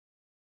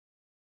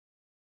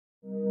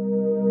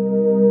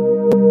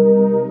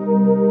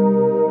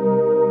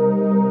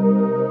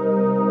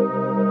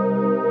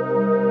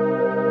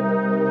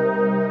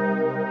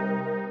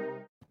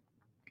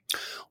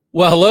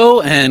Well,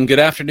 hello and good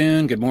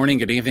afternoon, good morning,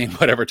 good evening,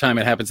 whatever time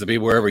it happens to be,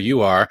 wherever you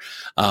are.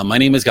 My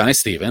name is Guy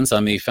Stevens.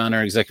 I'm the founder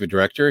and executive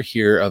director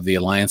here of the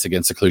Alliance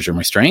Against Seclusion and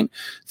Restraint.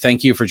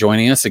 Thank you for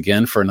joining us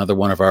again for another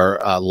one of our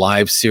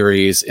live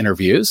series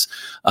interviews.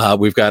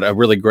 We've got a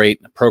really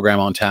great program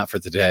on tap for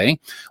today.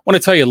 I want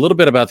to tell you a little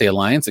bit about the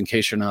Alliance in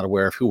case you're not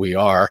aware of who we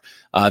are.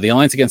 The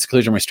Alliance Against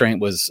Seclusion and Restraint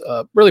was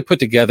really put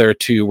together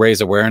to raise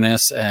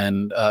awareness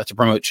and to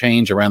promote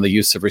change around the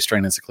use of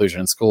restraint and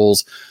seclusion in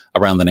schools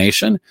around the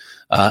nation.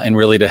 And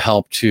really to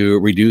help to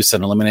reduce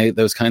and eliminate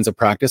those kinds of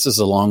practices,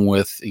 along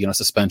with,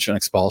 suspension,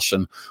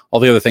 expulsion, all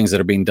the other things that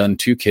are being done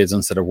to kids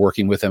instead of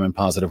working with them in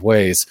positive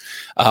ways.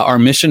 Our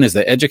mission is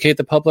to educate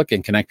the public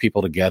and connect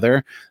people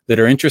together that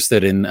are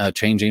interested in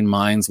changing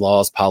minds,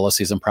 laws,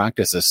 policies, and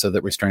practices so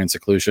that restraint and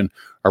seclusion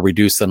are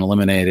reduced and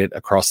eliminated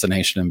across the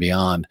nation and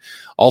beyond.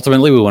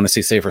 Ultimately, we want to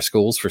see safer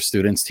schools for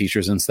students,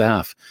 teachers, and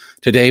staff.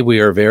 Today, we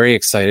are very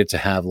excited to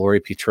have Lori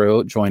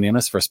Petro joining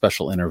us for a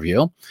special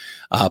interview.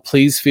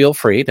 Please feel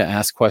free to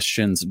ask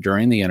questions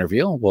during the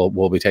interview.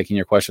 We'll be taking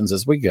your questions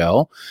as we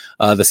go.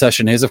 The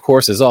session is, of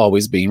course, as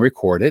always, being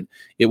recorded.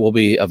 It will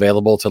be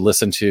available to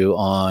listen to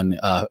on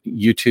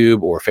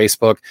YouTube or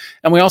Facebook.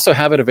 And we also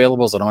have it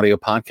available as an audio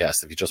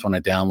podcast if you just want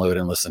to download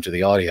and listen to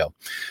the audio.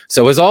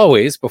 So as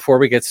always, before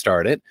we get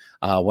started,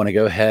 I want to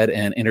go ahead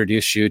and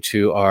introduce you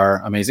to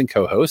our amazing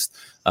co-host,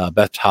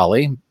 Beth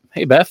Tolley.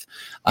 Hey, Beth.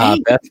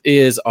 Hey. Beth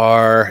is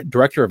our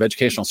Director of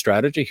Educational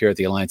Strategy here at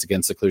the Alliance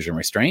Against Seclusion and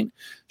Restraint.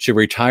 She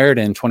retired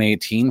in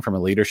 2018 from a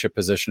leadership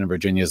position in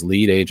Virginia's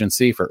lead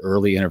agency for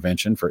early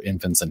intervention for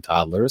infants and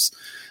toddlers.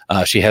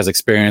 She has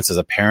experience as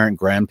a parent,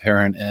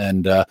 grandparent,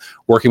 and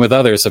working with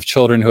others of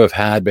children who have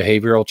had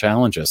behavioral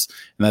challenges.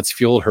 And that's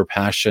fueled her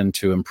passion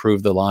to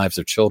improve the lives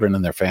of children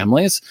and their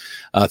families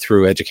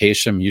through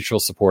education, mutual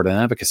support, and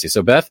advocacy.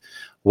 So, Beth,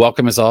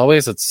 welcome as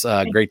always. It's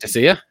great to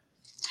see you.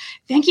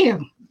 Thank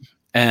you.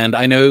 And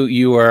I know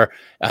you are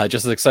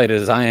just as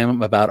excited as I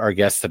am about our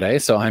guest today.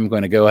 So I'm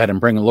going to go ahead and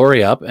bring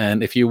Lori up.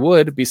 And if you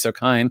would be so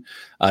kind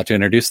to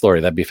introduce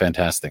Lori, that'd be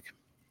fantastic.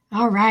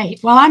 All right.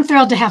 Well, I'm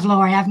thrilled to have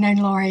Lori. I've known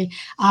Lori.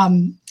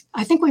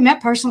 I think we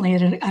met personally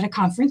at a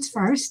conference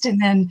first, and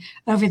then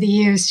over the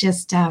years,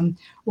 just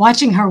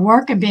watching her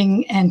work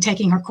and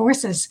taking her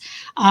courses.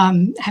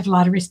 Have a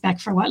lot of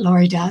respect for what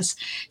Lori does.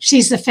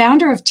 She's the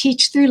founder of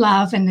Teach Through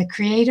Love and the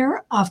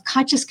creator of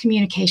Conscious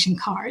Communication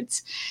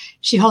Cards.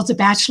 She holds a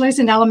bachelor's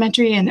in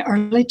elementary and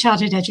early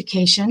childhood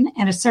education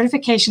and a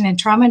certification in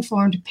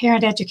trauma-informed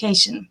parent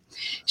education.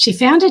 She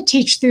founded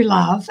Teach Through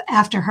Love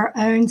after her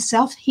own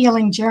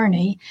self-healing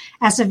journey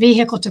as a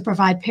vehicle to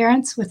provide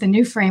parents with a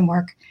new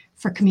framework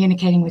for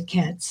communicating with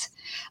kids.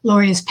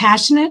 Lori is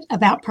passionate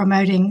about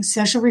promoting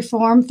social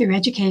reform through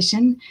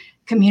education,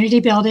 community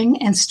building,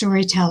 and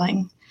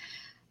storytelling.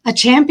 A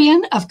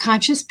champion of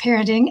conscious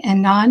parenting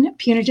and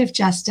non-punitive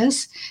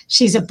justice,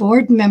 she's a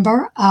board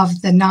member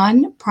of the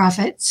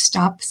nonprofit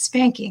Stop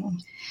Spanking.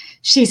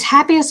 She's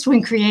happiest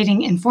when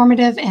creating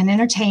informative and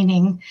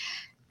entertaining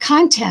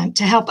content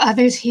to help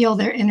others heal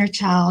their inner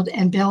child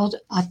and build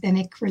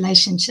authentic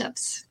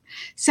relationships.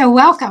 So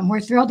welcome.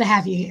 We're thrilled to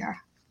have you here.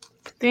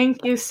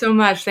 Thank you so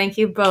much. Thank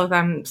you both.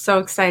 I'm so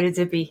excited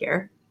to be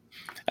here.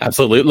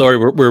 Absolutely, Lori.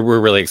 We're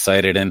really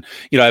excited. And,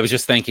 I was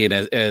just thinking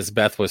as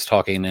Beth was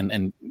talking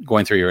and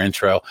going through your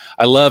intro,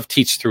 I love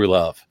Teach Through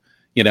Love.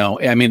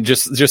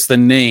 Just the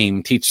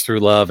name Teach Through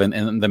Love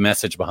and the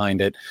message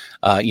behind it.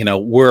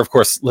 We're, of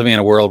course, living in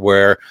a world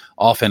where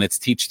often it's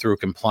teach through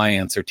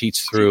compliance or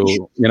teach through,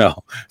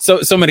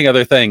 so many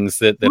other things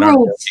that aren't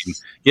working.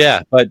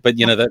 Yeah. But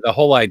the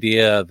whole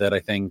idea that I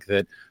think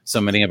that so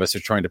many of us are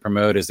trying to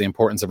promote is the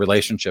importance of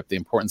relationship, the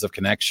importance of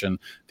connection,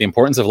 the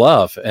importance of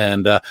love,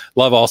 and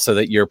love also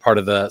that you're part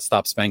of the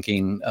Stop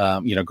Spanking,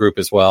 group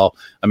as well.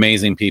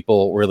 Amazing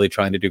people really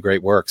trying to do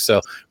great work. So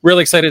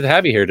really excited to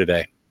have you here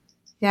today.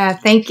 Yeah,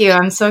 thank you.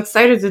 I'm so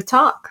excited to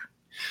talk.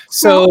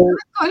 So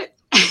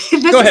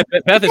go ahead.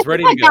 Beth is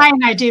ready to go. Guy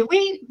and I do.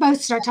 We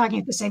both start talking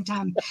at the same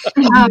time.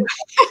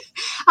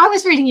 I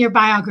was reading your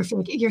biography,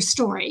 your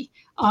story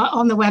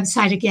on the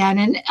website again.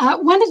 And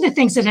one of the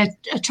things that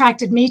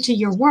attracted me to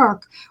your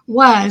work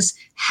was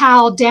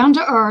how down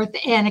to earth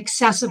and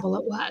accessible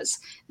it was.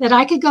 That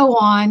I could go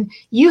on.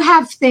 You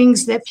have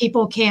things that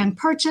people can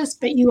purchase,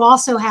 but you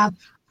also have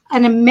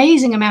an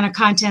amazing amount of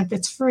content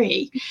that's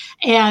free.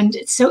 And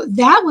so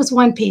that was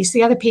one piece.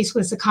 The other piece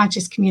was the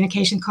conscious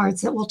communication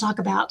cards that we'll talk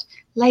about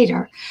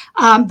later.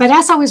 But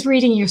as I was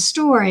reading your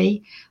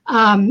story,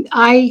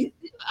 I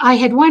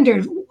had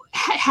wondered,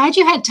 had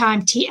you had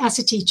time as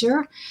a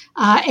teacher,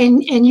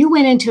 and you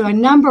went into a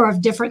number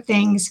of different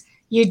things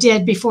you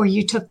did before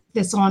you took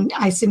this on.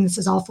 I assume this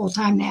is all full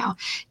time now.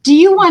 Do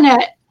you want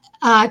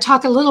to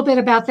talk a little bit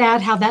about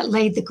that, how that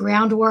laid the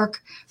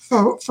groundwork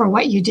for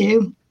what you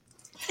do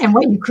and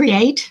what you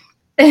create?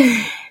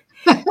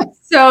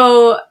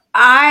 So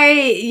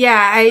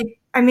I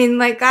mean,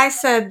 like I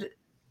said,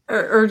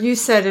 or you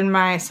said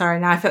sorry,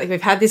 now I feel like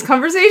we've had these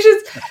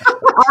conversations.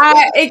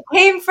 It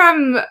came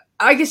from,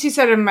 I guess you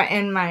said in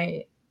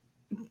my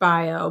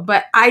bio,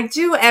 but I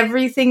do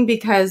everything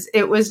because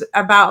it was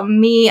about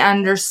me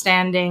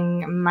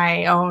understanding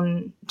my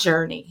own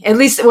journey, at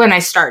least when I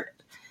started.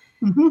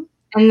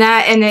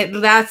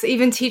 Mm-hmm. That's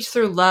even Teach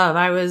Through Love.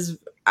 I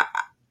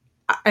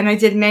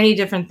did many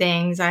different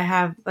things. I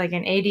have like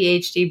an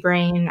ADHD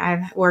brain.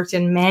 I've worked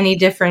in many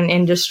different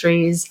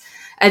industries,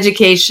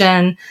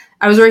 education.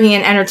 I was working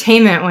in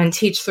entertainment when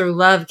Teach Through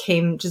Love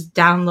came just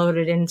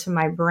downloaded into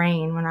my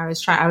brain when I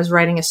was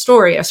writing a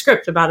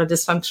script about a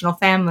dysfunctional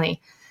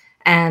family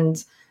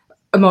and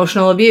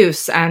emotional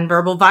abuse and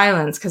verbal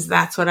violence, because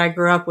that's what I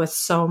grew up with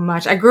so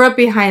much. I grew up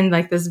behind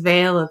like this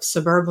veil of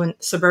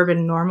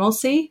suburban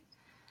normalcy.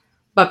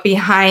 But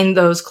behind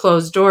those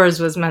closed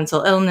doors was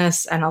mental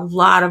illness and a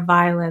lot of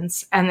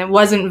violence. And it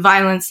wasn't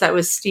violence that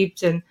was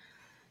steeped in,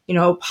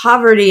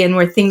 poverty and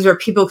where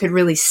people could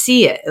really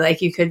see it.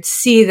 Like you could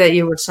see that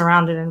you were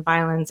surrounded in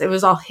violence. It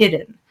was all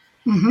hidden.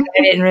 Mm-hmm.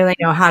 I didn't really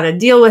know how to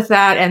deal with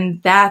that.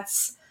 And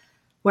that's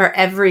where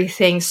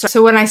everything started.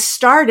 So when I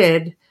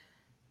started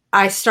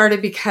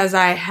because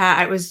I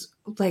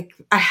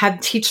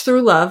had Teach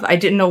Through Love. I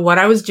didn't know what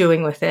I was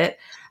doing with it.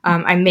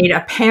 I made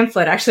a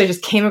pamphlet. Actually, I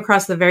just came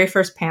across the very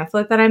first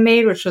pamphlet that I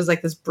made, which was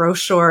like this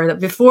brochure that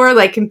before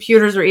like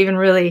computers were even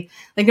really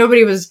like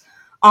nobody was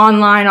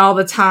online all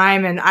the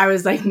time. And I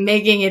was like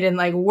making it in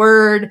like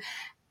Word.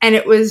 And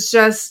it was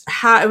just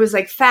it was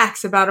like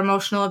facts about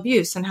emotional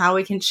abuse and how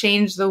we can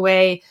change the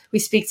way we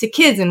speak to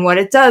kids and what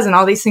it does and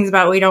all these things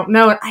about we don't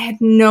know. And I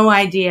had no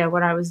idea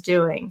what I was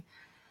doing.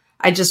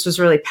 I just was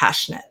really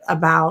passionate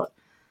about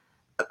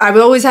I've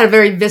always had a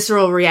very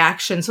visceral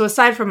reaction. So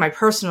aside from my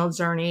personal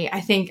journey,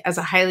 I think as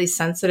a highly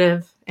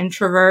sensitive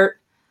introvert,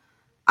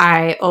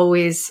 I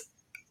always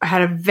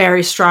had a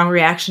very strong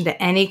reaction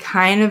to any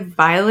kind of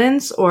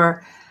violence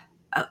or,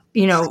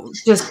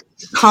 just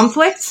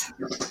conflict.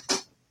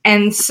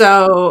 And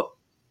so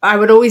I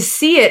would always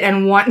see it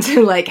and want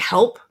to like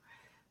help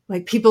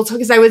like people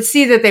because I would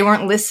see that they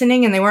weren't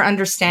listening and they weren't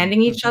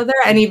understanding each other.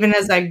 And even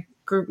as I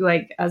grew,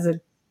 like as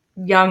a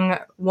young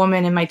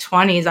woman in my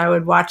 20s, I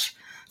would watch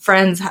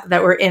friends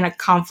that were in a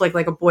conflict,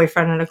 like a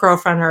boyfriend and a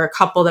girlfriend or a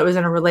couple that was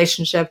in a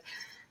relationship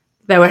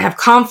that would have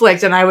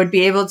conflict. And I would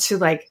be able to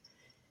like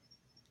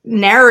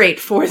narrate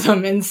for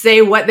them and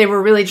say what they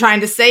were really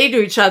trying to say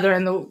to each other.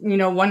 And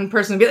one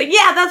person would be like,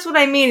 yeah, that's what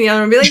I mean. The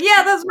other one would be like,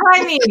 yeah, that's what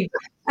I mean.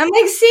 I'm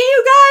like, see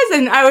you guys.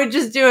 And I would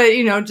just do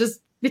it,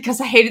 just because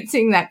I hated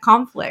seeing that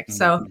conflict.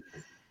 So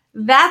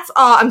that's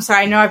all. I'm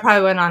sorry. I know I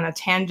probably went on a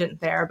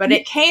tangent there, but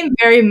it came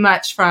very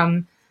much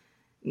from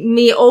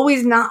me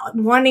always not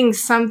wanting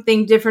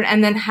something different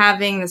and then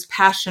having this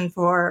passion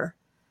for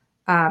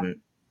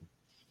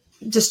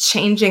just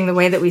changing the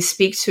way that we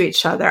speak to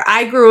each other.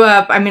 I grew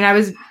up, I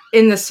was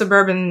in the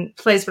suburban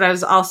place, but I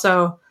was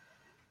also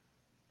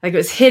like, it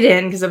was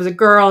hidden because I was a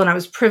girl and I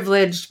was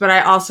privileged, but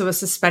I also was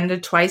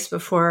suspended twice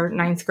before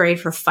 9th grade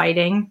for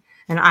fighting.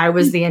 And I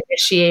was the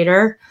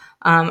initiator.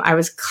 I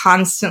was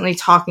constantly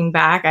talking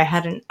back. I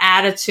had an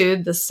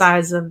attitude the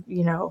size of,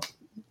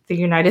 the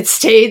United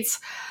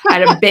States. I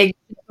had a big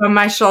chip on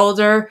my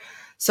shoulder.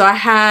 So I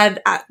had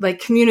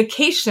like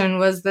communication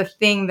was the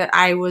thing that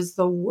I was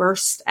the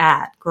worst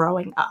at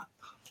growing up.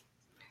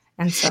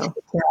 And so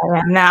here I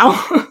am now.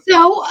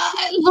 So,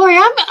 Lori,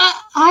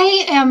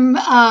 I am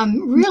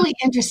really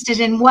interested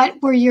in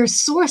what were your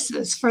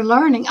sources for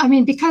learning.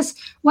 Because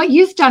what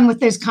you've done with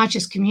those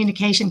conscious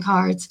communication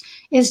cards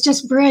is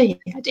just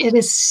brilliant. It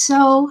is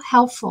so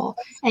helpful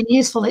and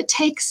useful. It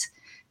takes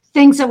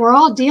things that we're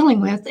all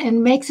dealing with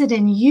and makes it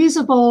in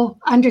usable,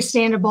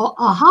 understandable,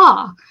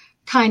 aha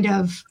kind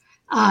of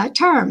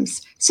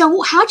terms.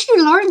 So how'd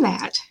you learn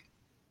that?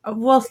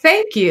 Well,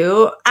 thank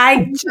you.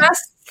 I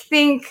just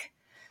think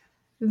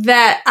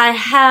that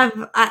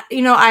I'm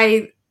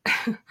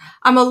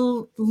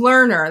a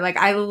learner. Like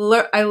I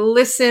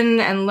listen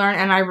and learn,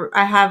 and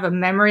I have a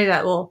memory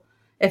that will,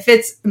 if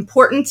it's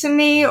important to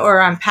me or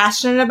I'm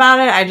passionate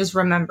about it, I just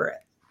remember it.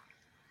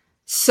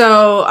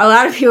 So a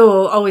lot of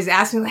people always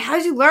ask me, like, how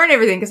did you learn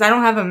everything? Because I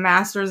don't have a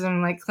master's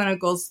in like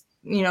clinical,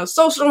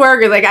 social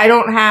work, or like I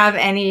don't have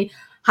any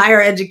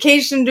higher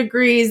education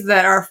degrees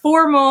that are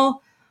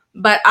formal,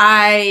 but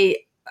I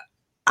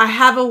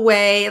have a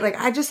way, like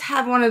I just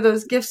have one of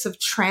those gifts of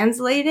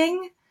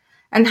translating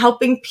and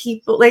helping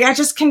people. Like I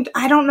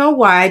don't know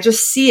why, I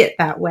just see it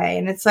that way.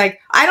 And it's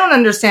like, I don't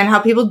understand how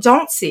people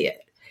don't see it.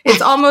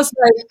 It's almost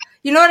like,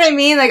 you know what I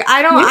mean? Like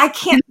I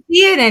can't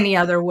see it any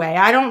other way.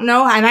 I don't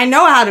know. And I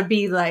know how to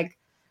be like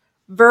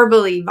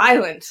verbally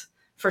violent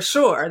for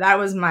sure. That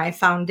was my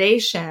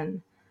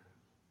foundation.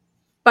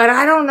 But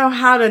I don't know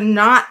how to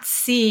not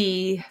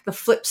see the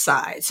flip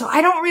side. So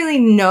I don't really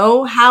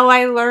know how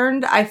I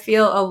learned. I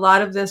feel a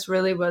lot of this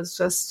really was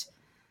just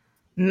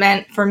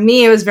meant for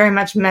me. It was very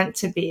much meant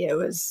to be. It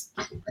was,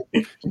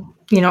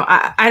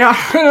 I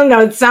don't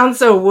know. It sounds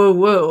so woo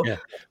woo, yeah.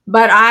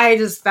 But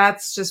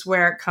that's just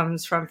where it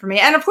comes from for me.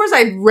 And of course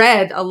I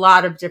read a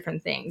lot of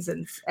different things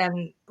and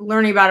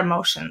learning about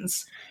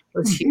emotions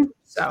was huge.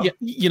 So,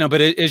 yeah, but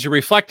as you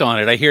reflect on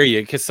it, I hear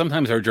you, because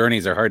sometimes our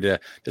journeys are hard to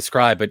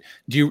describe. But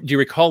do you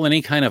recall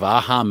any kind of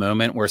aha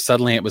moment where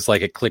suddenly it was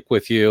like a click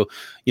with you?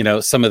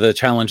 Some of the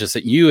challenges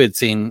that you had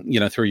seen,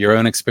 through your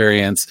own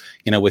experience,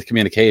 with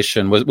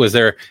communication. Was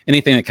there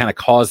anything that kind of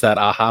caused that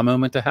aha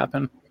moment to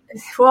happen?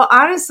 Well,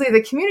 honestly,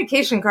 the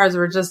communication cards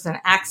were just an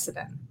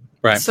accident.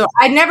 Right. So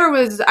I never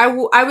was.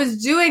 I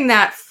was doing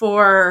that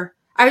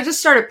I just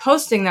started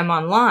posting them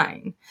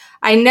online.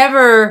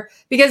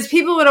 Because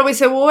people would always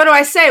say, well, what do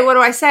I say? What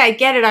do I say? I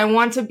get it. I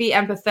want to be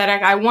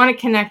empathetic. I want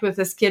to connect with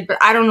this kid, but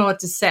I don't know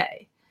what to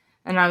say.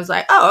 And I was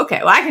like, oh,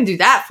 okay, well, I can do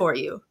that for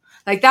you.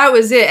 Like, that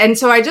was it. And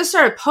so I just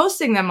started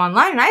posting them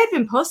online, and I had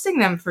been posting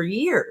them for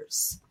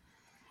years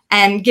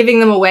and giving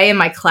them away in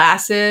my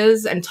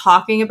classes and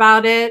talking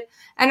about it.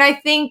 And I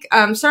think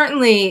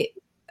certainly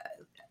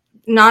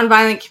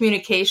nonviolent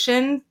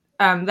communication,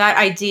 that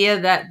idea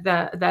that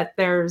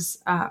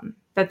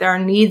there are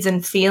needs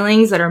and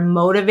feelings that are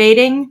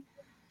motivating,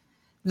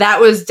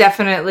 that was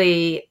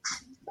definitely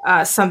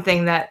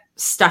something that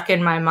stuck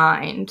in my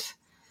mind.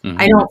 Mm-hmm.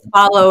 I don't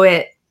follow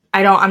it.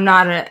 I'm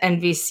not an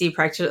NVC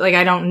practitioner. Like,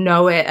 I don't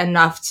know it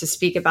enough to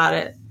speak about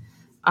it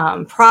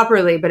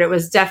properly, but it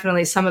was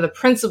definitely some of the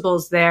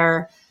principles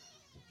there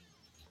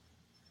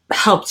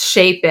helped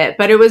shape it.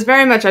 But it was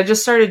very much, I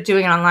just started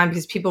doing it online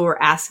because people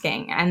were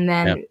asking, and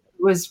then it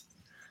was,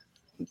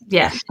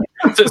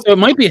 So it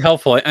might be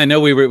helpful. I know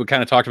we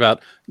kind of talked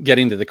about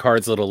getting to the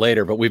cards a little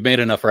later, but we've made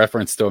enough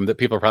reference to them that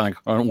people are probably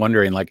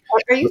wondering, like,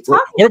 what are you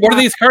talking about? What are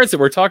these cards that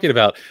we're talking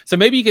about? So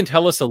maybe you can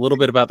tell us a little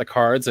bit about the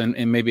cards, and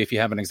maybe if you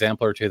have an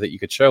example or two that you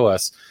could show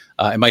us,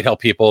 it might help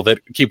people that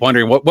keep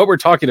wondering what we're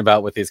talking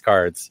about with these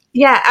cards.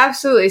 Yeah,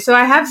 absolutely. So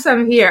I have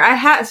some here.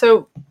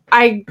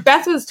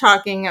 Beth was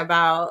talking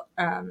about,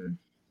 I don't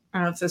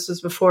know if this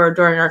was before or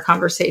during our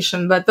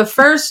conversation, but the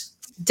first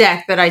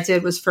deck that I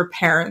did was for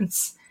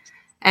parents.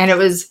 And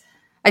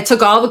I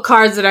took all the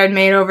cards that I'd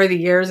made over the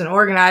years and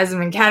organized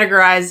them and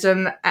categorized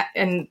them.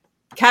 And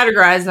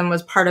categorize them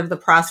was part of the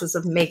process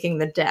of making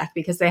the deck,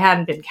 because they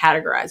hadn't been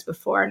categorized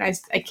before. And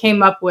I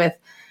came up with,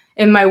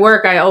 in my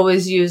work, I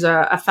always use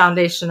a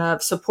foundation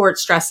of support,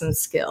 stress, and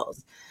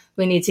skills.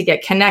 We need to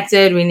get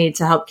connected. We need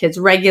to help kids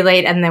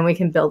regulate, and then we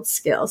can build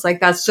skills. Like,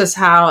 that's just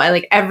how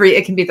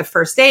it can be the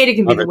first aid. It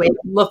can be the way to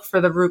look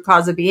for the root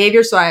cause of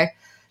behavior. So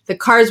the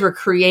cards were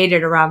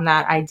created around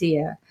that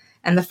idea.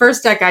 And the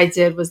first deck I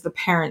did was the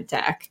parent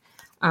deck.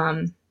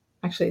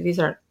 Actually, these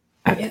are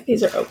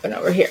open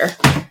over here.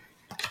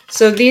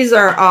 So these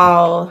are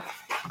all,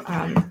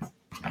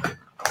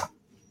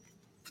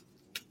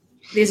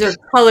 these are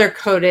color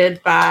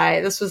coded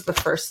by, this was the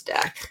first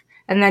deck.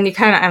 And then I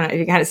don't know if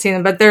you kind of see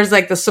them, but there's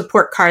like the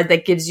support card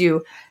that gives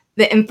you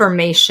the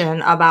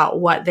information about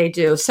what they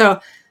do. So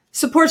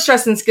support,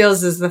 stress, and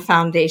skills is the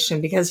foundation,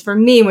 because for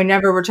me,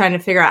 whenever we're trying to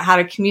figure out how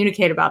to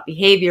communicate about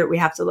behavior, we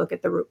have to look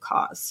at the root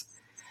cause.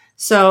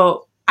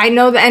 So I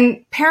know that,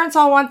 and parents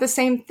all want the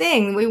same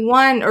thing.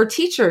 Or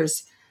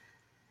teachers,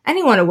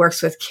 anyone who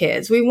works with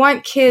kids, we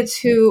want kids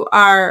we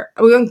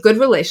want good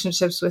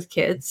relationships with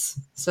kids.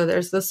 So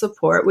there's the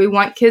support. We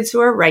want kids who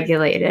are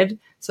regulated.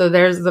 So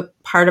there's the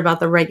part about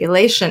the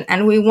regulation,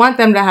 and we want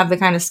them to have the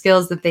kind of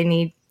skills that they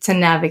need to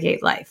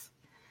navigate life.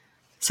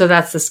 So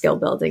that's the skill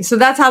building. So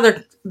that's how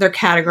they're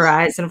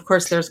categorized. And of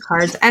course there's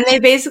cards, and they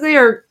basically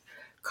are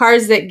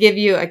cards that give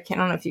you, I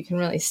don't know if you can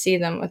really see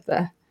them with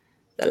the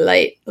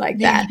light like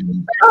that.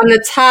 But on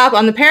the top,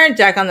 on the parent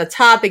deck, on the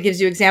top, it gives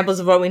you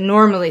examples of what we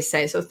normally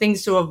say. So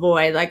things to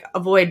avoid, like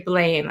avoid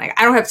blame. Like,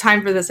 I don't have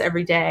time for this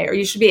every day, or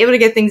you should be able to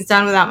get things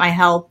done without my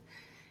help.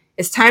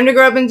 It's time to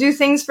grow up and do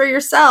things for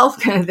yourself,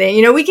 kind of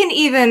thing. We can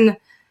even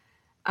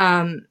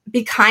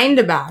be kind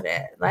about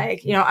it.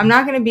 Like, I'm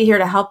not going to be here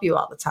to help you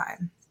all the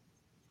time.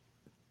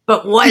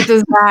 But what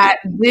does that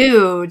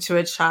do to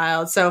a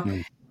child? So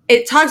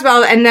it talks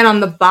about, and then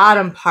on the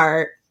bottom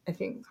part, I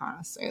think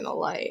honestly in the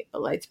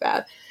light's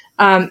bad.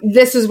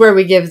 This is where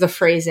we give the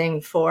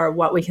phrasing for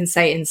what we can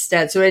say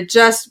instead. So it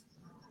just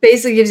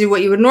basically gives you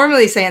what you would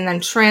normally say, and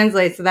then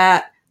translates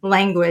that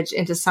language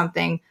into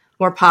something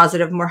more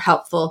positive, more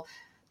helpful.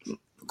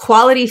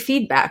 Quality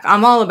feedback.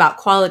 I'm all about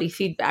quality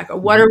feedback.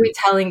 What are we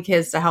telling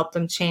kids to help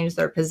them change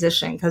their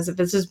position? Because if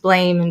it's just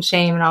blame and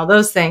shame and all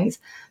those things,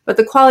 but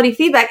the quality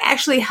feedback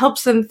actually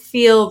helps them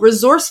feel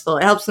resourceful.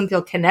 It helps them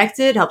feel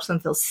connected, helps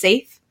them feel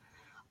safe.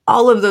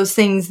 All of those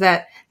things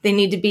that they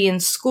need to be in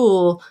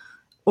school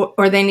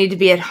or they need to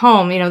be at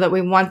home, that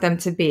we want them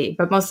to be.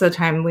 But most of the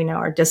time we know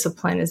our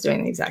discipline is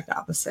doing the exact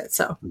opposite.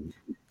 So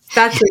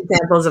that's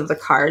examples of the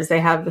cards. They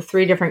have the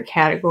 3 different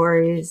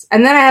categories.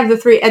 And then I have the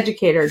 3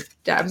 educator.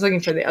 I was looking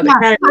for the other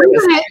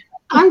categories.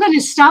 I'm going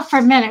to stop for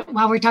a minute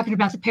while we're talking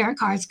about the parent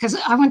cards, because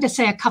I want to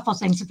say a couple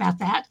things about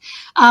that.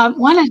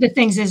 One of the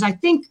things is, I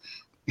think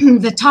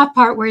the top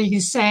part where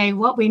you say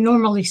what we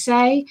normally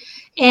say,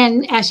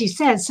 and as you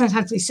said,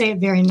 sometimes we say it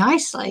very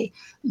nicely,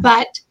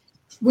 but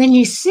when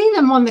you see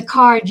them on the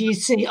card, you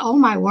see, oh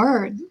my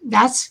word,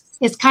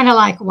 it's kind of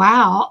like,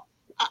 wow,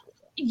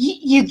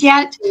 you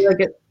get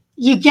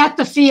you get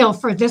the feel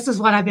for this is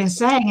what I've been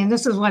saying, and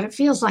this is what it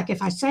feels like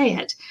if I say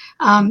it.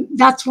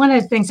 That's one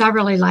of the things I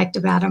really liked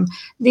about him.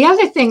 The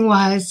other thing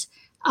was,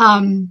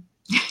 I'm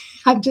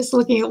just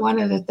looking at one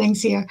of the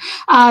things here.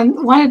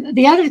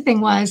 The other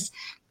thing was,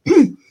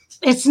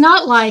 it's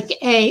not like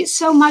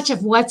so much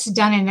of what's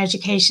done in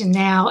education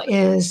now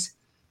is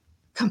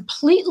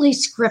completely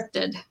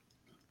scripted.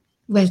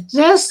 With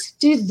this,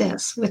 do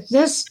this. With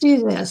this,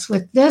 do this.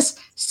 With this,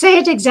 say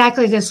it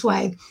exactly this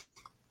way.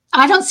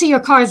 I don't see your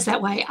cards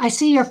that way. I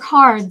see your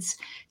cards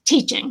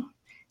teaching,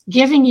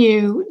 giving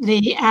you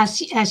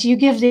as you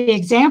give the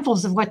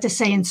examples of what to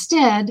say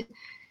instead,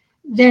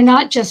 they're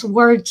not just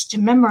words to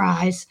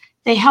memorize.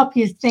 They help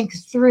you think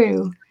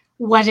through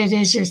what it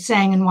is you're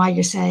saying and why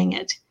you're saying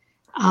it.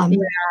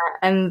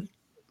 And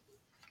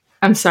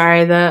I'm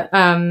sorry,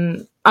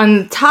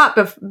 on top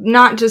of,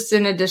 not just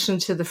in addition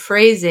to the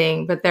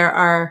phrasing, but there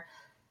are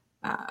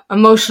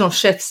emotional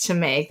shifts to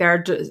make. There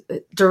are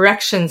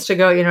directions to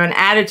go, an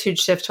attitude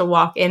shift to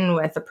walk in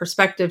with, a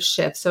perspective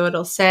shift. So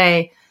it'll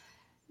say,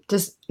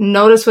 just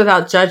notice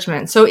without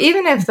judgment. So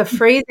even if the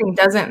phrasing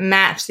doesn't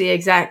match the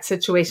exact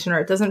situation or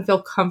it doesn't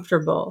feel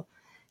comfortable,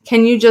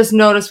 can you just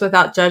notice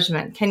without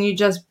judgment? Can you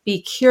just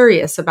be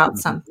curious about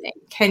something?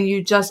 Can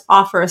you just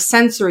offer a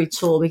sensory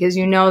tool because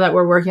you know that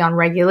we're working on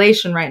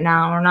regulation right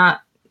now? We're not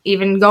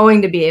even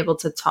going to be able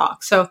to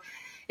talk. So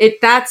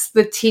that's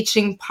the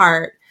teaching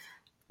part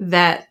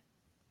that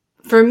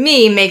for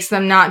me makes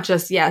them not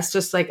just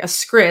like a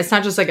script. It's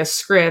not just like a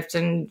script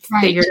and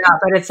figure it out,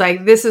 but it's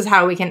like, this is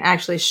how we can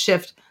actually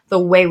shift the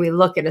way we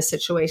look at a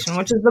situation,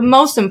 which is the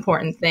most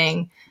important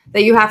thing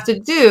that you have to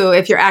do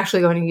if you're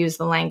actually going to use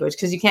the language,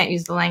 because you can't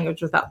use the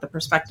language without the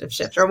perspective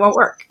shift or it won't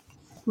work.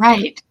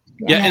 Right.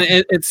 Yeah,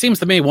 and it seems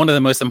to me one of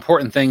the most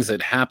important things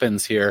that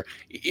happens here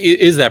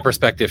is that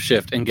perspective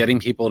shift and getting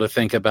people to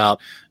think about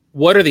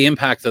what are the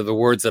impacts of the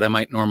words that I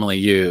might normally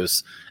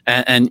use.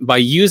 And by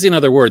using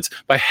other words,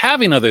 by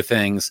having other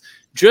things,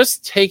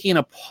 just taking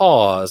a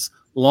pause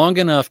long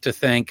enough to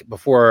think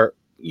before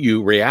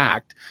you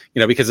react,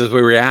 because as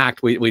we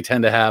react, we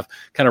tend to have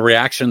kind of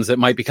reactions that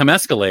might become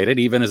escalated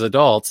even as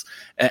adults.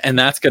 And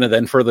that's going to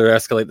then further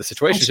escalate the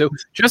situation. So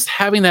just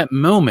having that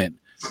moment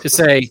to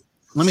say,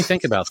 let me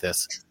think about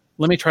this.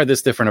 Let me try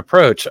this different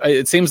approach.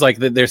 It seems like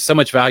that there's so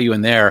much value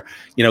in there,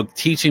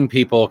 teaching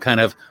people kind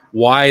of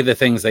why the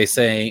things they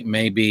say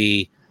may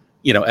be,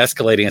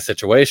 escalating a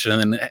situation,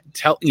 and then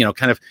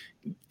kind of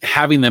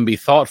having them be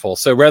thoughtful.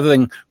 So rather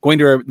than going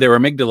to their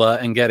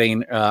amygdala and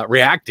getting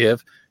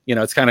reactive,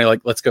 it's kind of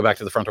like, let's go back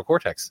to the frontal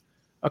cortex.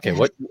 Okay,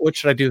 what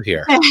should I do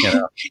here?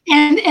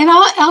 And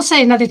I'll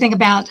say another thing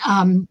about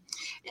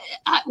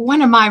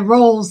one of my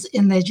roles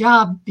in the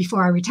job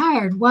before I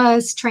retired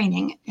was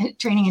training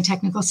and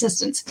technical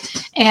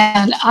assistance.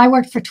 And I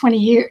worked for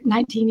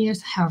 19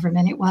 years, however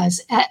many it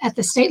was, at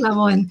the state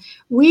level. And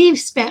we've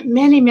spent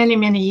many, many,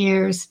 many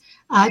years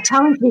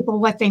telling people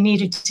what they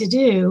needed to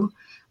do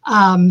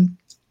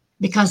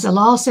because the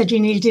law said you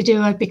needed to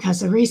do it, because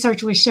the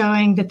research was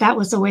showing that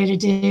was the way to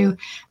do.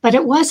 But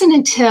it wasn't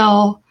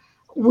until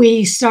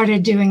we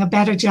started doing a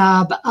better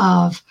job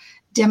of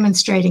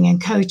demonstrating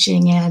and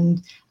coaching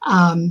and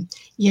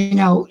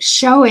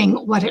showing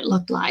what it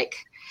looked like.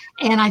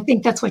 And I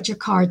think that's what your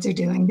cards are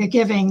doing. They're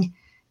giving,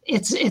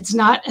 it's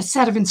not a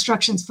set of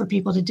instructions for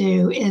people to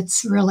do.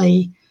 It's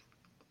really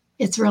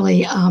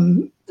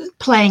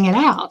playing it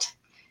out,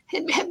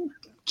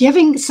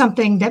 giving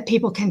something that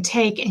people can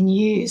take and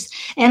use.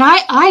 And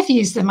I've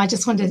used them. I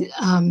just wanted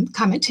to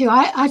comment too.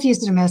 I've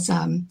used them as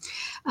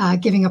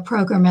giving a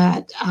program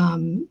at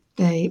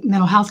the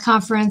mental health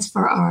conference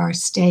for our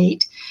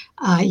state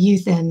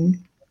youth and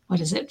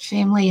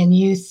family and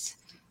youth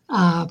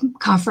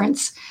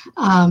conference,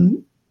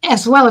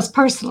 as well as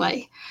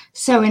personally.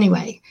 So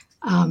anyway,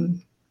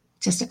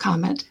 just a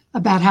comment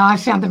about how I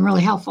found them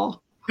really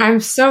helpful. I'm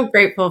so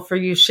grateful for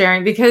you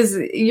sharing, because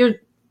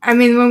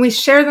when we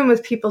share them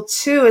with people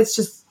too, it's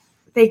just,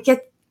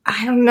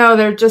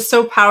 they're just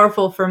so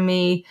powerful for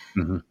me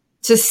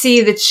to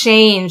see the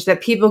change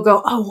that people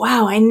go, oh,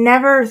 wow, I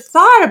never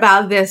thought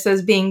about this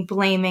as being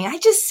blaming. I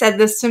just said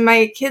this to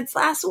my kids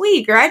last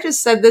week, or I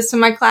just said this to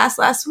my class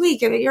last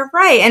week. And you're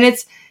right. And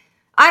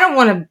I don't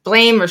want to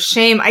blame or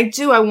shame. I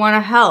want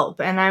to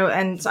help. And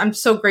I'm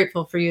so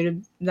grateful for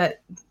you that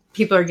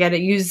people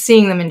are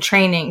seeing them in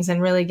trainings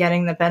and really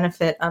getting the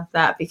benefit of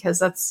that, because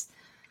that's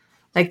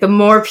like the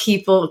more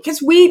people,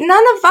 because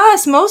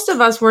most of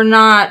us were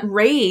not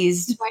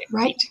raised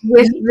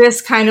with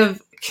this kind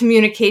of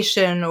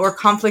communication or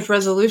conflict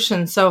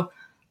resolution. So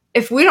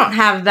if we don't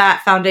have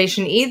that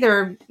foundation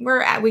either,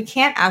 we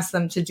can't ask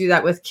them to do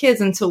that with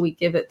kids until we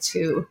give it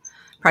to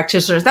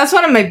practitioners. That's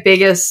one of my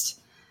biggest,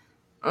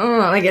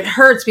 it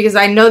hurts, because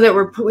I know that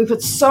we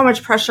put so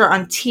much pressure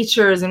on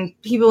teachers and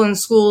people in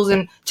schools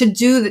and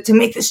to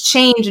make this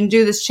change and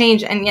do this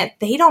change. And yet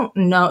they don't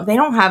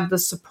have the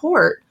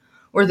support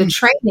or the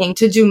training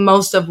to do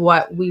most of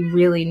what we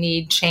really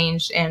need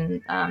changed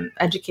in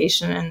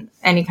education and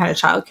any kind of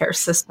childcare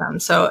system.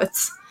 So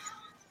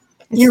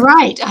You're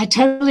right. I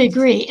totally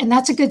agree. And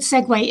that's a good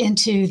segue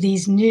into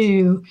these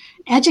new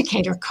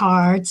educator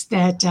cards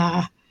that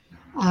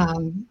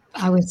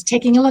I was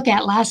taking a look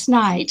at last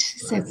night.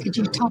 So could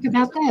you talk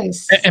about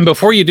those? And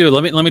before you do,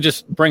 let me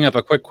just bring up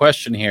a quick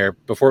question here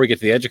before we get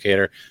to the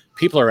educator.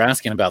 People are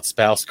asking about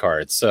spouse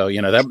cards. So,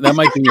 that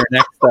might be your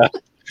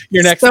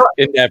next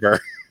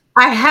endeavor.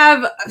 I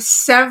have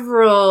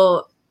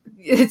several.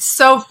 It's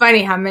so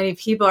funny how many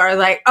people are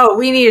like, oh,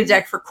 we need a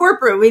deck for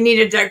corporate. We need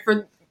a deck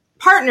for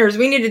partners.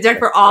 We need a deck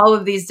for all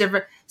of these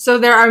different. So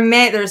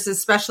there's a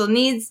special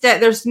needs deck.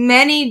 There's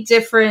many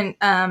different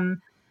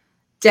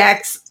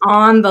decks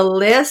on the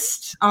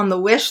list, on the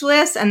wish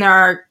list. And there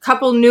are a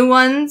couple new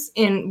ones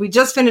we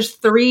just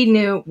finished 3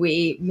 new,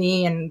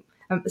 me and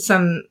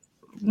some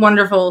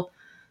wonderful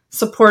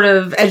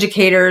supportive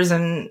educators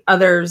and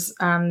others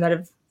that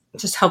have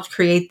just helped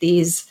create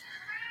these.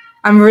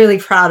 I'm really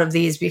proud of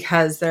these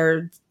because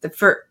they're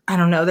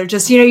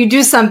just, you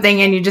do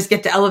something and you just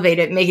get to elevate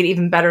it, make it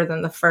even better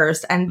than the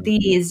first. And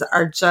these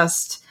are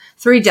just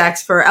 3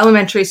 decks for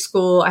elementary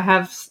school. I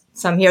have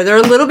some here. They're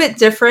a little bit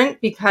different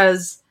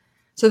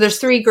so there's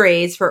 3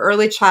 grades for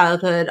early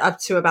childhood up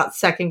to about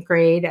 2nd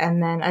grade,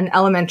 and then an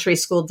elementary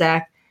school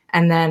deck,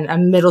 and then a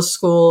middle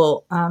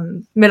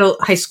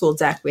high school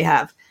deck we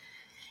have.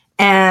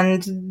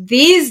 And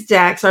these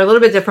decks are a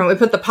little bit different. We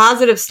put the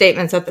positive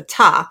statements at the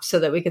top so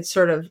that we could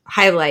sort of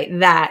highlight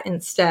that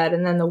instead.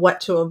 And then the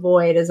what to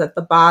avoid is at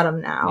the bottom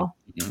now.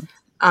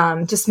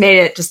 Mm-hmm. Just made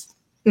it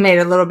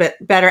a little bit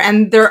better.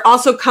 And they're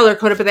also color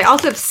coded, but they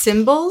also have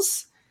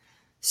symbols.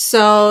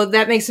 So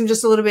that makes them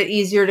just a little bit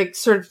easier to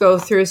sort of go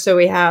through. So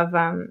we have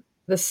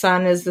the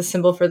sun is the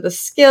symbol for the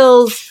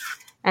skills.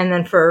 And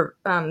then for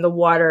the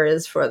water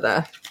is for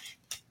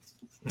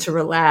to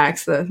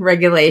relax, the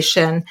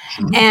regulation.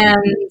 Mm-hmm.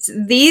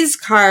 And these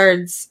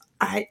cards,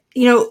 I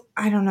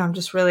don't know, I'm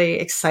just really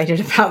excited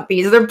about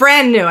these. They're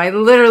brand new. I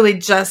literally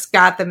just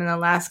got them in the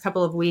last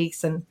couple of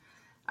weeks. And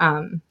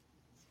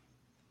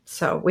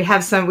so we've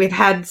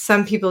had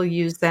some people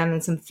use them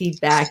and some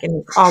feedback,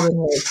 and it's all been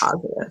really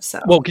positive.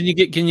 So, well, can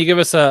you give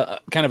us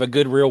a kind of a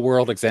good real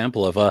world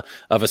example of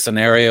a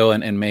scenario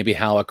and maybe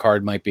how a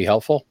card might be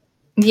helpful?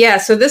 Yeah,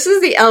 so this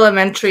is the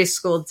elementary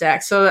school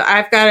deck. So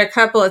I've got a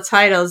couple of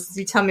titles.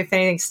 You tell me if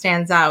anything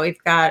stands out.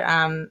 We've got,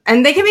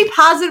 and they can be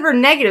positive or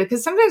negative,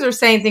 because sometimes we're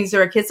saying things to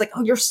our kids like,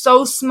 oh, you're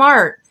so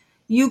smart.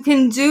 You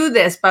can do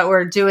this, but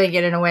we're doing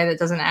it in a way that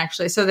doesn't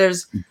actually. So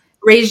there's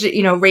raise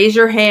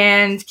your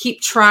hand,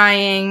 keep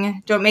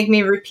trying, don't make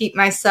me repeat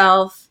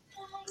myself,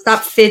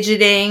 stop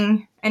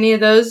fidgeting. Any of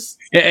those?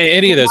 Yeah,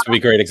 any of those would be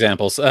great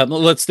examples.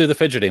 Let's do the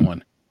fidgeting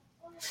one.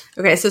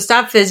 Okay, so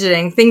stop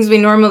fidgeting. Things we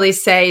normally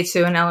say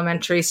to an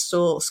elementary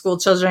school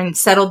children: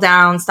 settle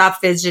down, stop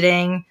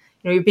fidgeting.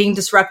 You're being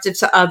disruptive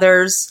to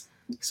others.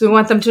 So we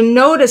want them to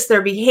notice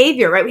their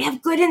behavior, right? We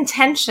have good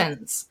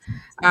intentions.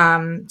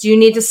 Do you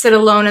need to sit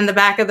alone in the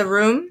back of the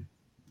room?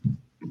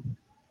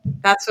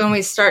 That's when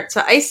we start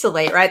to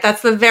isolate, right?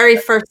 That's the very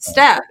first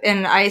step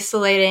in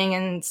isolating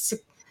and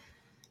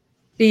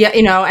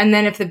and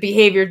then if the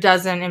behavior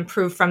doesn't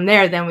improve from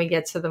there, then we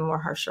get to the more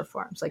harsher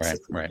forms like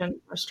seclusion,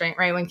 restraint,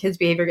 right? When kids'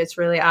 behavior gets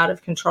really out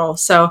of control.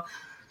 So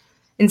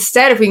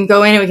instead, if we can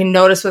go in and we can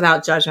notice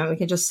without judgment, we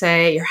can just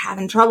say, you're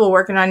having trouble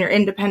working on your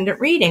independent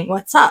reading.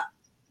 What's up?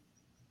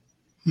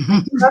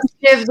 Let's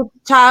give the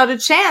child a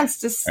chance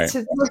to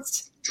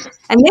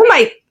and they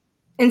might,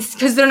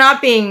 because they're not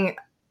being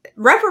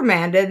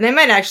reprimanded, they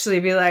might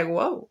actually be like,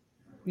 whoa.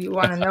 You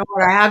want to know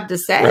what I have to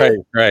say?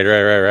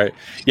 Right.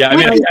 Yeah, I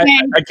mean,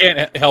 I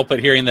can't help but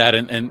hearing that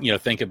and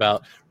think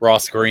about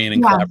Ross Greene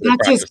and collaborative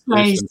practice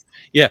solutions.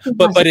 Yeah,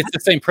 but it's the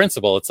same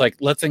principle. It's like,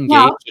 let's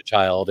engage the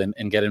child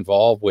and get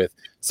involved with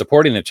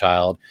supporting the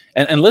child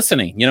and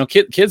listening.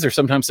 Kids are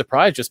sometimes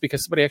surprised just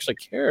because somebody actually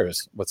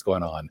cares what's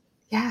going on.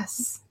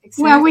 Yes,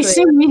 exactly. Well,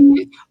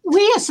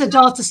 we as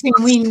adults assume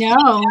we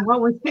know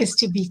what we're supposed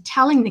to be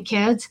telling the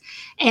kids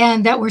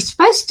and that we're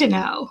supposed to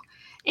know.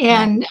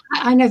 And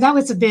I know that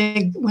was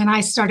when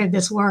I started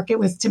this work, it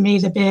was to me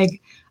the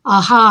big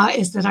aha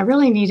is that I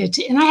really needed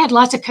to, and I had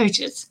lots of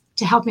coaches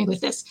to help me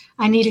with this.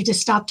 I needed to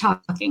stop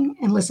talking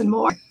and listen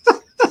more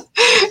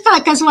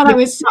because what I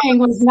was saying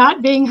was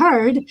not being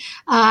heard.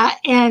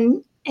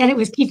 And it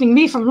was keeping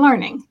me from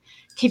learning,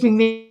 keeping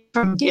me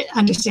from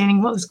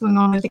understanding what was going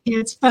on with the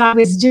kids, but I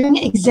was doing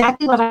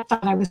exactly what I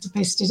thought I was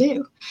supposed to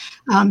do.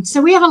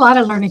 So we have a lot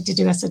of learning to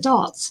do as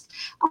adults.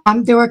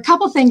 There were a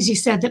couple things you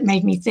said that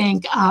made me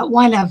think.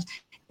 One of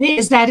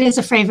that is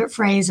a favorite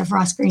phrase of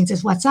Ross Greene's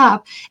is what's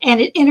up.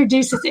 And it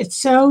introduces, it's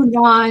so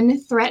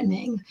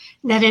non-threatening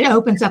that it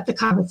opens up the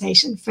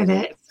conversation for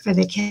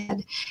the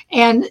kid.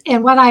 And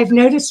what I've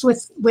noticed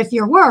with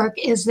your work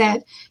is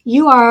that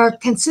you are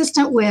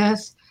consistent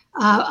with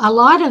a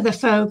lot of the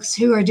folks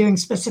who are doing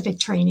specific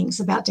trainings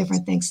about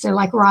different things. So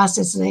like Ross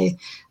is the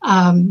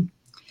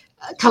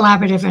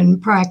collaborative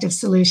and proactive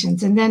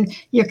solutions. And then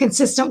you're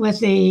consistent with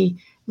the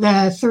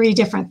 3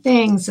 different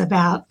things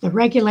about the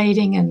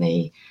regulating and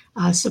the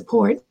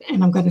support.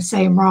 And I'm going to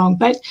say them wrong,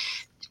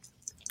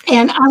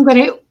 and I'm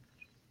going to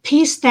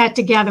piece that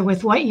together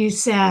with what you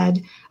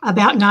said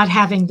about not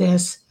having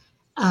this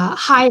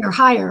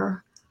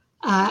higher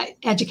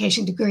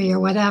education degree or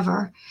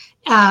whatever,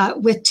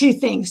 with 2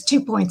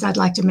 points I'd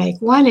like to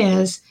make. One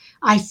is,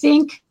 I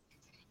think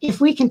if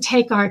we can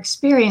take our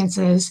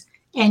experiences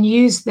and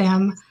use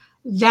them,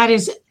 that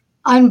is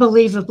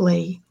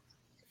unbelievably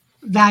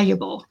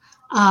valuable.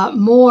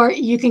 More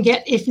you can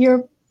get if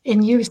you're,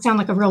 and you sound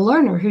like a real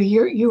learner who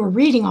you were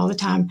reading all the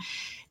time.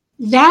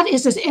 That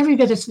is every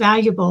bit as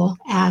valuable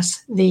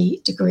as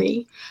the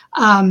degree.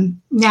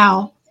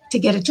 Now, to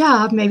get a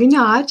job, maybe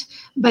not,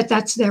 but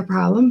that's their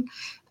problem.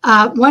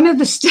 One of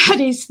the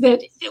studies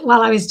that,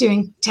 while I was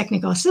doing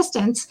technical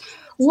assistance,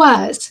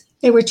 was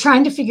they were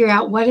trying to figure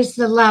out what is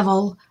the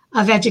level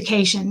of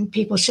education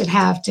people should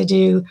have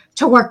to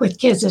work with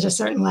kids at a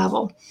certain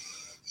level.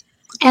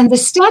 And the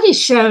study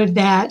showed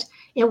that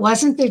it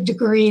wasn't the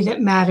degree that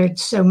mattered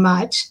so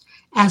much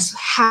as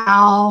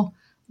how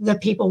the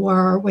people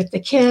were with the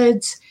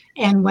kids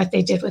and what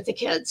they did with the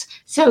kids.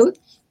 So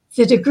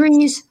the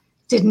degrees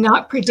did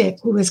not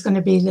predict who was going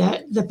to be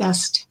the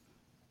best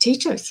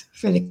teachers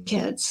for the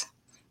kids.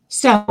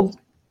 So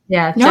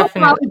yeah, no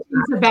definitely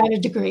apologies about a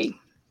degree.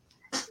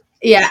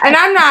 Yeah, and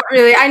I'm not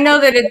really. I know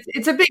that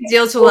it's a big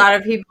deal to a lot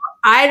of people.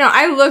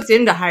 I looked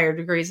into higher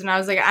degrees, and I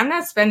was like, I'm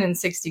not spending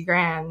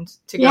 $60,000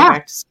 to go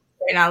back to school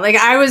right now. Like,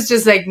 I was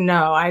just like,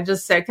 no. I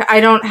just said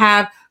I don't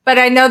have. But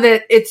I know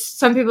that it's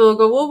some people will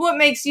go, well, what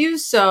makes you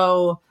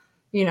so,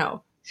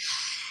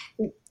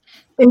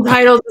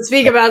 entitled to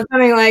speak about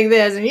something like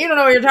this? And you don't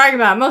know what you're talking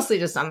about. Mostly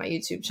just on my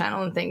YouTube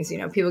channel and things.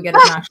 People get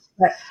obnoxious,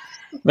 but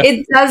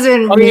it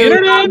doesn't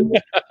really.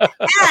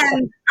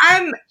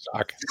 And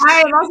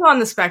I am also on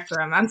the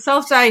spectrum. I'm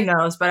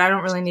self-diagnosed, but I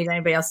don't really need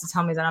anybody else to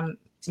tell me that I'm,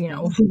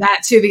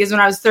 that too. Because when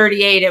I was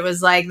 38, it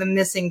was like the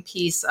missing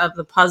piece of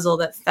the puzzle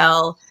that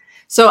fell.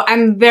 So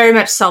I'm very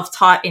much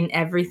self-taught in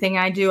everything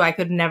I do. I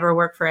could never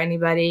work for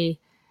anybody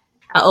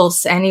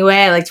else anyway.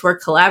 I like to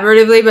work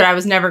collaboratively, but I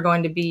was never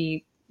going to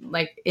be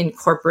like in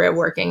corporate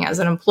working as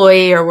an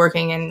employee or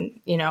working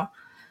in,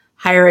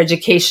 higher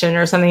education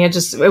or something. It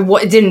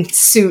didn't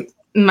suit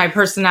my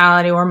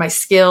personality or my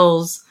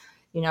skills,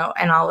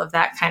 and all of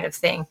that kind of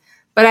thing.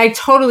 But I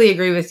totally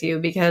agree with you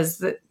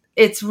because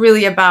it's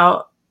really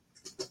about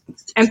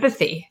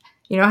empathy.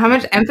 How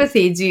much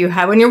empathy do you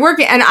have when you're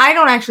working? And I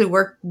don't actually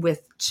work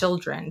with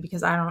children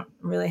because I don't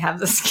really have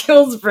the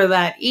skills for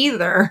that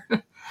either.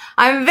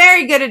 I'm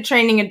very good at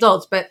training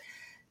adults, but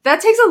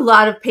that takes a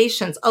lot of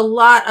patience, a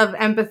lot of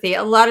empathy,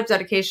 a lot of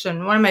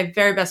dedication. One of my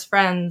very best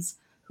friends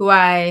who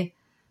I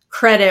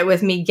credit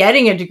with me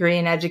getting a degree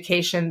in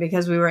education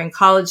because we were in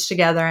college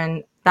together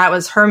and that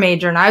was her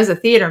major and I was a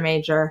theater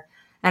major.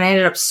 And I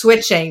ended up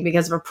switching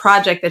because of a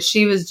project that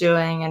she was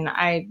doing and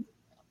a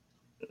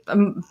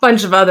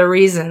bunch of other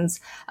reasons.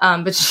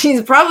 But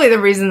she's probably the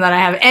reason that I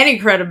have any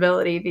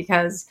credibility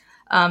because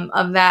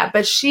of that.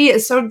 But she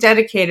is so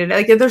dedicated.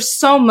 Like there's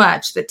so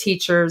much that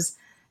teachers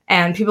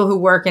and people who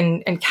work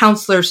and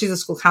counselors, she's a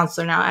school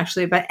counselor now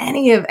actually, but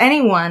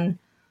anyone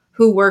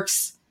who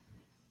works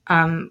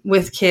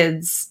with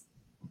kids,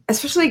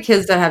 especially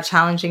kids that have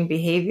challenging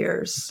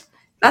behaviors,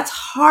 that's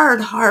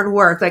hard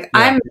work. Like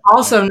I'm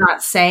also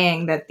not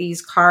saying that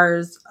these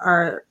cars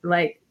are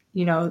like,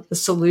 the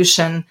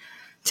solution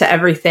to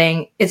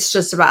everything. It's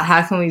just about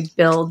how can we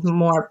build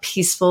more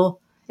peaceful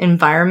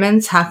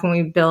environments? How can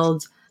we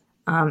build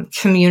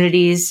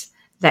communities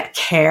that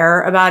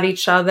care about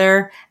each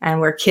other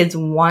and where kids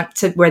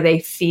where they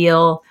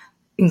feel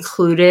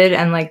included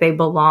and like they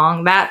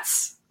belong?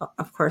 That's,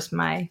 of course,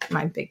 my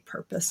big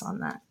purpose on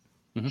that.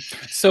 Mm-hmm.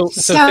 So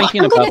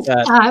thinking about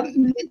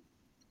that.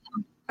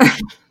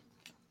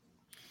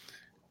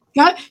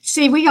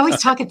 See, we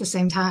always talk at the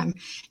same time.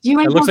 Do you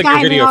want it looks to like go,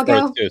 your video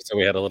Guy, first too, so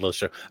we had a little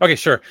show. Okay,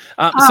 sure.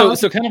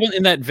 So kind of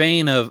in that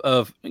vein of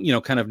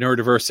kind of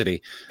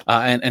neurodiversity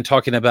and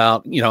talking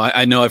about,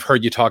 I know I've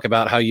heard you talk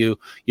about how you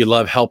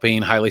love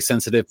helping highly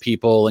sensitive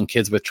people and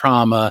kids with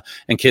trauma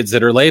and kids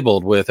that are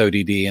labeled with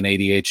ODD and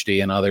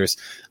ADHD and others.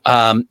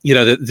 Are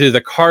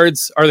the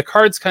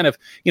cards kind of,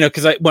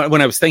 because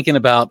when I was thinking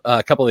about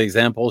a couple of the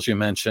examples you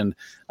mentioned,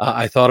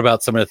 I thought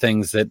about some of the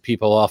things that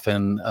people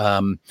often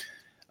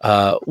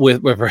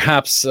with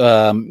perhaps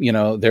their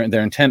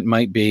intent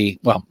might be,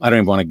 well, I don't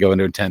even want to go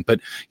into intent, but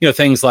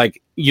things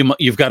like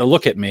you've got to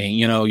look at me,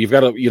 you've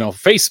got to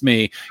face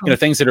me,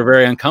 things that are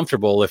very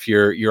uncomfortable if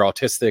you're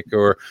autistic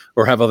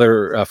or have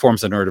other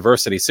forms of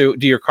neurodiversity. So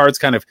do your cards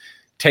kind of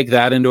take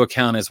that into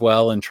account as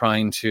well in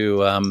trying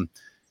to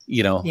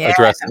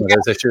address some of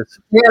those issues?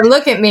 Yeah,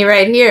 look at me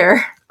right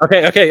here.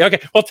 Okay.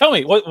 Well, tell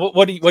me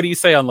what do you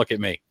say on look at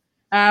me?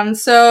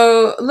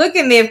 So look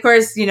at me, of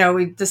course,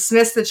 we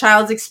dismiss the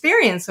child's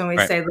experience when we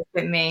say, look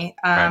at me.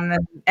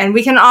 And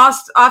we can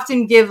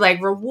often give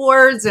like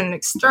rewards and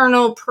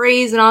external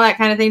praise and all that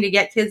kind of thing to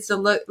get kids to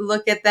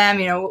look at them.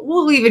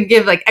 We'll even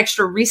give like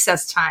extra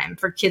recess time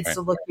for kids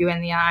to look you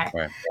in the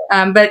eye.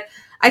 But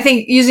I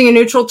think using a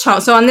neutral tone.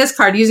 So on this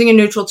card, using a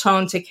neutral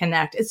tone to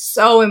connect, it's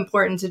so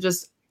important to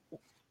just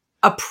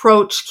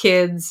approach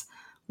kids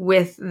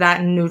with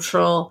that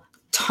neutral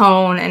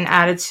tone and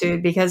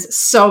attitude, because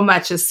so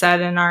much is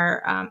said in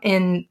our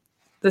in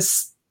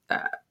this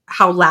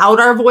how loud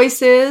our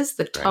voice is,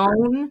 the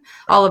tone,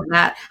 all of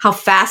that, how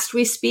fast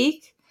we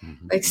speak.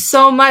 Like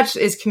so much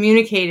is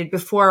communicated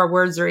before our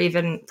words are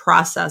even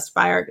processed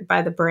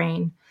by the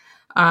brain.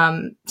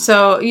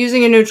 So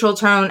using a neutral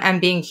tone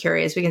and being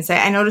curious, we can say,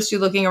 I noticed you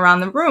looking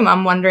around the room.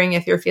 I'm wondering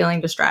if you're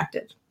feeling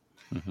distracted.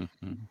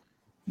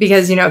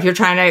 Because, if you're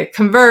trying to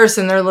converse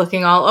and they're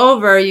looking all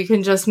over, you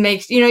can just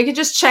you can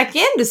just check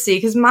in to see.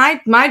 Because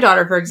my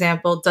daughter, for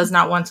example, does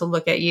not want to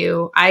look at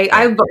you.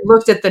 I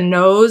looked at the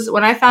nose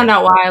when I found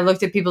out why I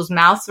looked at people's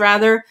mouths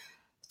rather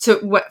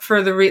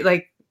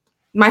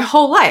my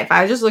whole life.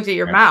 I just looked at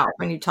your mouth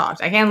when you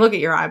talked. I can't look at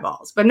your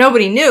eyeballs, but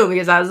nobody knew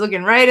because I was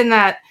looking right in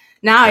that.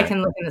 Now I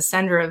can look in the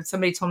center of,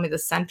 somebody told me the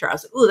center. I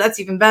was like, ooh, that's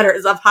even better.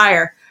 It's up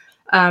higher.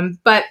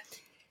 But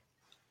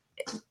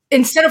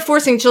instead of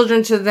forcing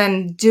children to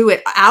then do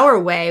it our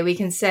way, we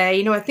can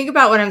say, think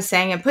about what I'm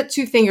saying and put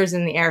 2 fingers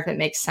in the air if it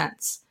makes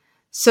sense.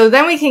 So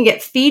then we can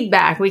get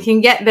feedback. We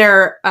can get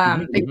their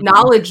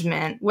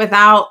acknowledgement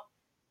without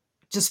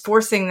just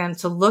forcing them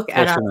to look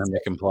at us. Forcing them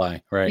to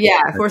comply, right? Yeah,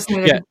 forcing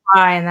them to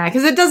comply and that,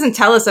 because it doesn't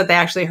tell us that they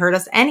actually hurt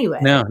us anyway.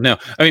 No.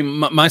 I mean,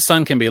 my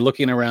son can be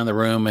looking around the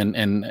room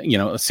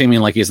and seeming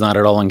like he's not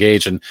at all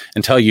engaged and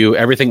tell you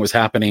everything was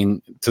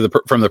happening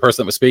from the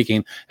person that was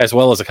speaking, as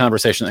well as a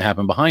conversation that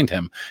happened behind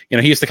him.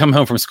 He used to come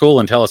home from school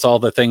and tell us all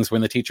the things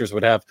when the teachers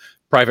would have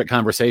private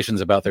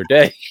conversations about their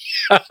day.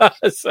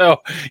 So,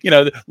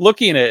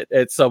 looking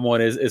at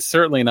someone is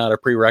certainly not a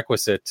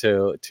prerequisite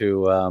to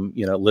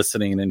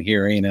listening and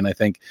hearing. And I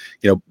think,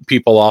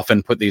 people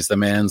often put these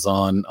demands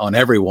on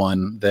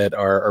everyone that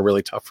are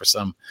really tough for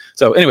some.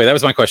 So anyway, that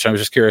was my question. I was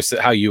just curious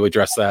how you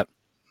address that.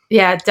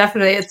 Yeah,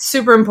 definitely. It's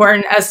super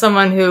important as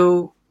someone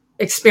who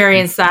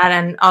experienced that,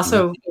 and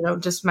also,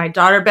 just my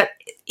daughter, but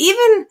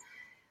even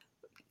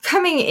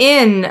coming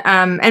in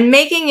and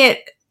making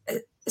it,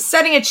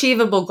 setting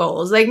achievable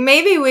goals. Like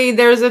maybe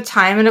there's a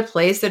time and a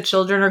place that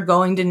children are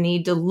going to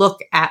need to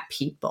look at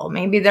people.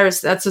 Maybe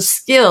that's a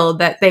skill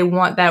that they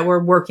want, that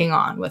we're working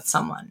on with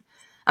someone.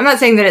 I'm not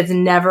saying that it's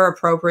never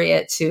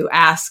appropriate to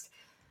ask,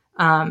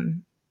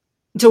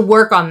 to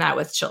work on that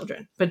with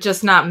children, but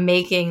just not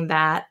making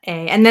that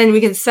and then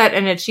we can set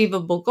an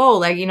achievable goal.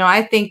 Like,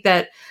 I think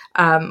that,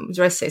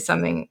 do I say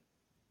something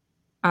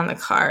on the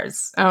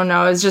cards? Oh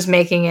no, it's just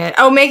making it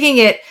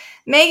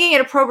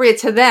appropriate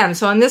to them.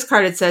 So on this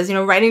card, it says,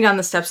 writing down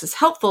the steps is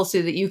helpful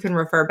so that you can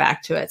refer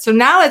back to it. So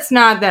now it's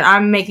not that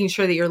I'm making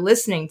sure that you're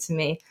listening to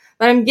me,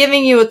 but I'm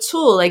giving you a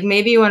tool. Like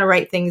maybe you want to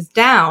write things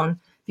down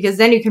because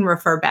then you can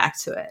refer back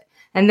to it.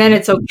 And then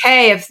it's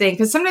okay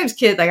because sometimes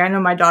kids, like I know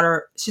my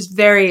daughter, she's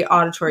very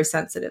auditory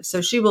sensitive.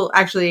 So she will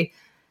actually,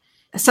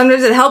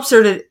 sometimes it helps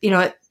her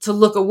to, to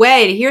look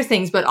away to hear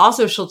things, but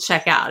also she'll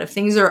check out. If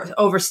things are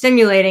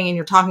overstimulating and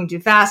you're talking too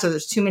fast or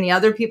there's too many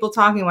other people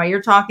talking while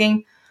you're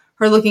talking,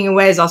 her looking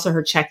away is also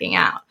her checking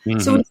out. Mm-hmm.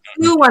 So we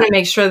do want to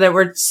make sure that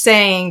we're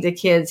saying to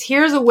kids,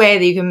 here's a way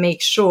that you can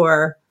make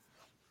sure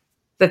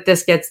that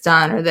this gets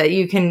done or that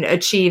you can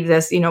achieve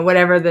this,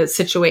 whatever the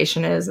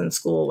situation is in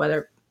school,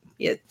 whether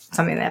it's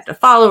something they have to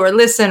follow or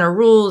listen or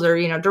rules or,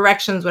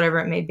 directions, whatever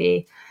it may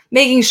be,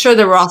 making sure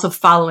that we're also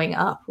following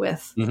up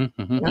with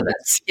that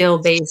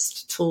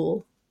skill-based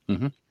tool.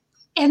 Mm-hmm.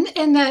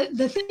 And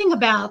the thing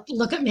about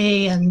look at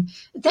me, and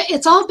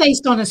it's all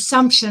based on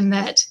assumption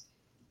that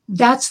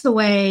that's the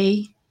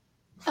way,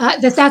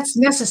 that's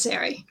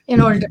necessary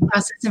in order to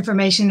process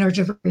information or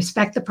to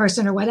respect the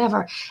person or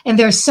whatever. And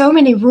there's so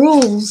many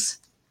rules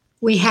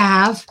we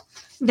have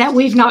that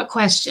we've not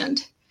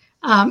questioned.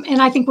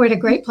 And I think we're at a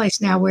great place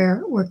now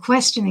where we're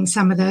questioning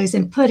some of those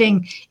and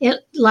putting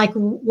it, like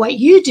what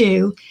you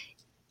do,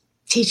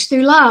 Teach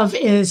Through Love,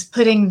 is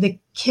putting the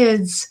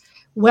kids'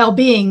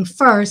 well-being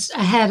first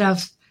ahead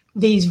of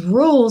these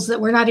rules that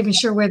we're not even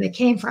sure where they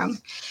came from.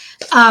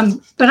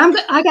 But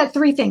I got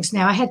 3 things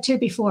now. I had 2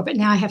 before, but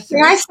now I have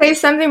 3. Can I say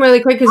something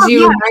really quick? Because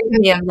you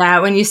reminded me of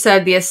that when you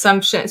said the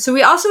assumption. So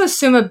we also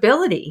assume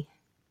ability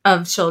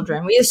of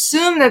children. We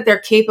assume that they're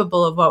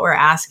capable of what we're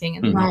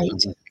asking. Right.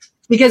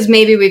 Because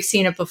maybe we've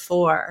seen it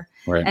before.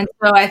 Right. And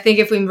so I think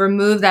if we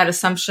remove that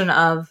assumption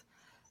of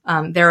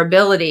their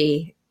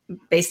ability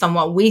based on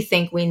what we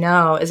think we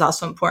know is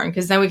also important,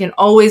 because then we can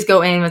always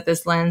go in with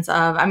this lens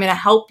of, I'm going to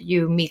help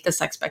you meet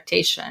this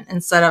expectation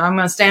instead of I'm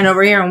going to stand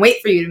over here and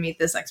wait for you to meet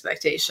this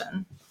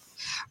expectation.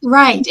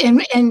 Right.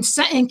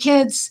 And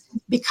kids,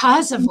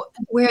 because of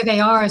where they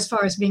are as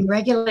far as being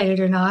regulated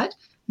or not,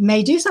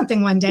 may do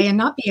something one day and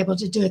not be able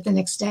to do it the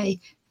next day.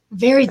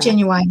 Very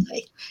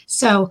genuinely.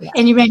 So,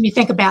 and you made me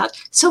think about,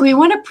 so we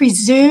want to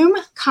presume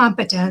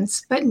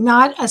competence, but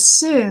not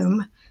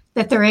assume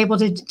that they're able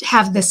to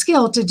have the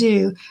skill to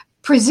do.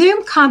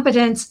 Presume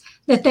competence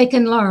that they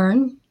can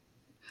learn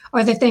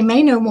or that they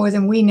may know more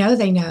than we know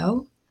they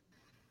know,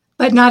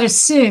 but not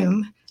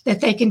assume that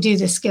they can do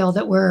the skill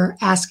that we're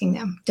asking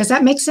them. Does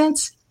that make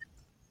sense?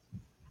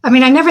 I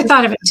mean, I never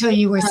thought of it until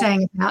you were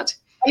saying about.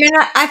 I mean,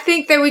 I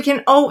think that we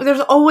can, there's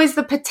always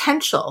the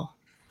potential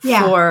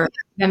for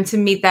them to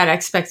meet that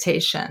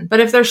expectation. But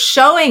if they're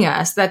showing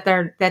us that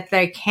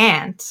they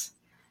can't,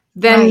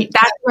 then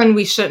that's when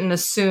we shouldn't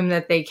assume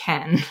that they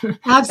can.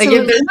 Absolutely.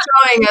 Like if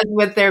they're showing us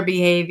with their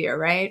behavior,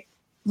 right?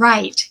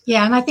 Right.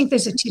 Yeah. And I think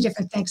those are two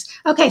different things.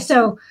 Okay.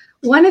 So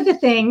one of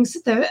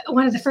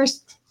the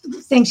first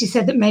things you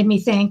said that made me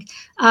think,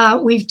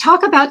 we've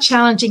talked about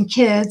challenging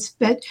kids,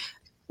 but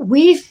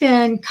we've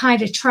been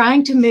kind of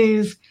trying to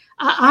move.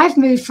 I've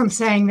moved from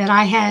saying that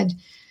I had,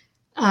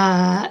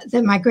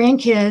 that my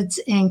grandkids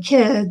and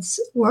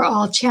kids were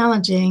all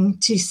challenging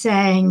to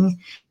saying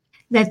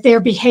that their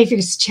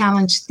behaviors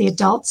challenged the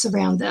adults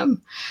around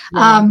them.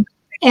 Yeah.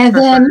 And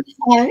then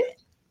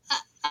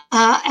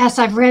as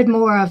I've read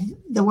more of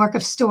the work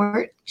of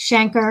Stuart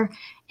Shanker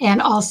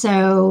and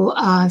also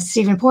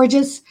Stephen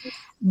Porges,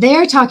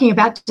 they're talking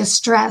about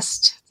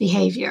distressed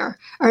behavior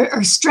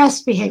or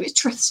stress behavior,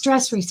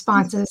 stress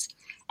responses,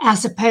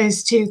 as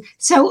opposed to,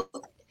 so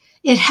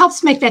it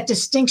helps make that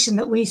distinction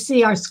that we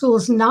see our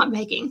schools not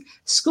making.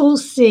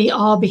 Schools see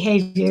all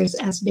behaviors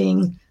as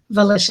being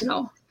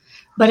volitional.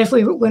 But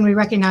when we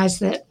recognize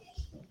that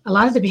a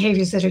lot of the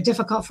behaviors that are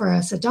difficult for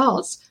us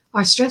adults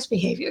are stress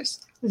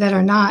behaviors that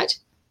are not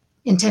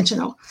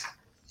intentional.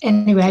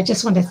 Anyway, I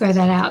just wanted to throw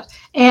that out.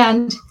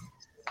 And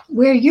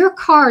where your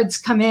cards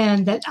come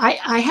in, that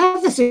I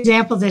have this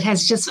example that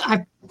has just,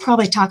 I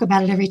probably talk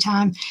about it every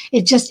time.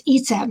 It just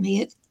eats at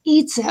me. It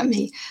eats at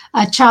me.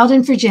 A child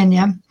in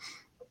Virginia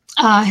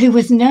who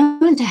was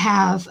known to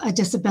have a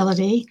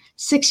disability,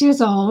 6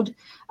 years old,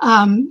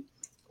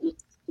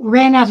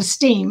 ran out of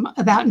steam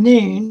about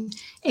noon.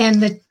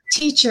 And the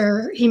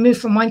teacher, he moved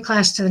from one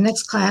class to the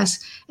next class.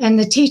 And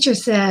the teacher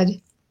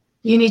said,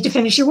 you need to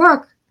finish your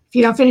work. If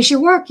you don't finish your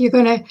work,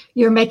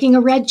 you're making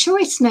a red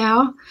choice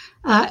now.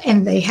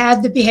 And they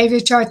had the behavior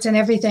charts and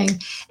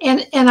everything.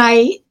 And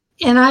I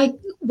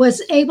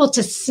was able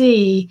to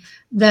see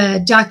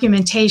the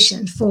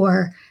documentation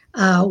for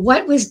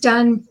what was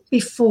done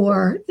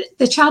before.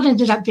 The child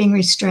ended up being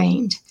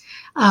restrained.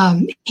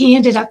 He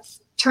ended up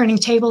turning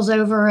tables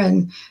over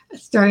and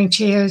throwing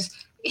chairs.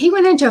 He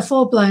went into a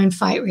full-blown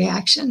fight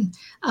reaction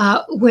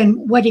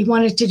when what he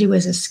wanted to do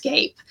was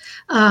escape.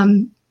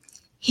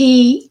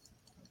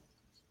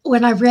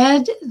 When I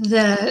read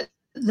the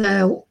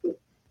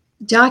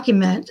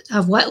document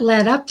of what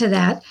led up to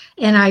that,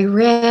 and I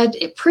read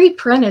it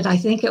pre-printed, I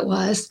think it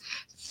was,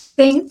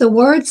 the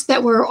words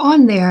that were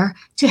on there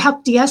to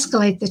help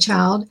de-escalate the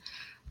child,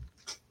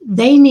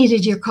 they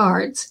needed your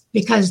cards,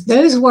 because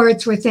those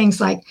words were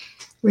things like,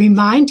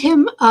 remind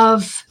him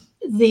of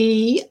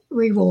the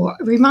reward,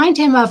 remind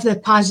him of the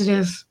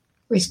positive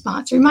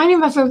response, remind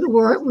him of a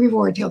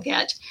reward he'll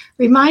get,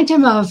 remind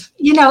him of,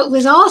 it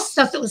was all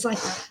stuff that was like,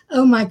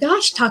 oh my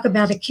gosh, talk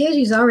about a kid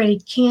who's already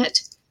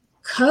can't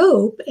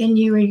cope, and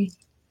you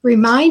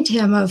remind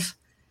him of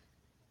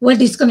what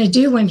he's going to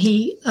do when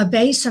he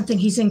obeys something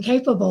he's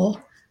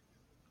incapable,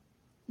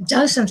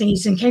 does something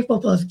he's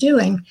incapable of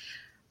doing.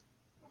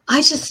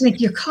 I just think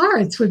your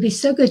cards would be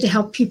so good to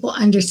help people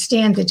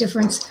understand the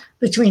difference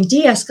between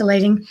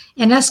de-escalating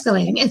and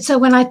escalating. And so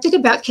when I think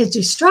about kids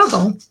who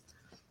struggle,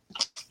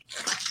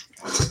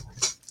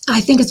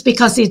 I think it's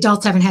because the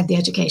adults haven't had the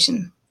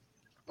education.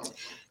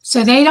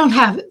 So they don't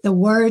have the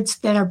words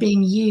that are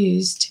being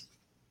used,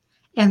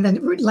 and the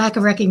lack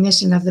of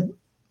recognition of the,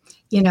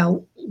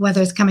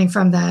 whether it's coming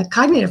from the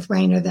cognitive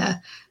brain or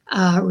the,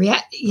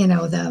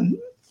 the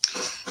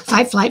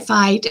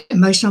fight,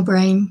 emotional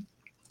brain.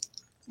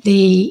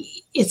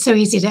 It's so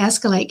easy to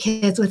escalate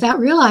kids without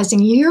realizing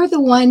you're the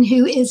one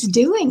who is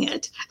doing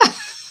it.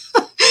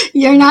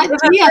 You're not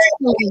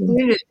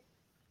de-escalating.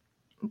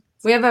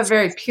 We have a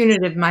very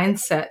punitive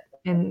mindset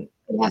for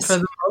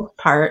the most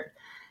part.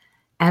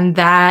 And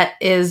that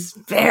is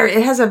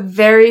it has a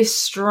very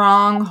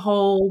strong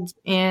hold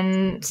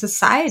in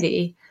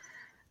society.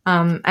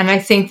 And I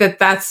think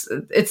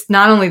it's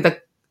not only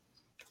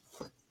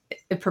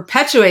it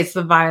perpetuates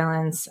the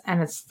violence,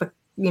 and it's the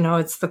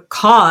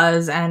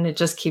cause, and it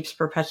just keeps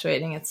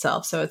perpetuating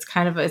itself. So it's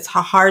it's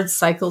a hard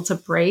cycle to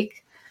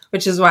break,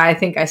 which is why I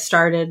think I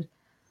started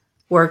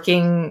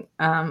working,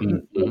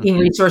 making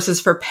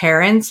resources for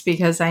parents,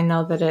 because I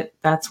know that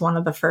that's one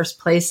of the first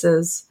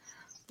places.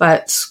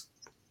 But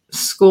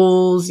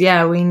schools,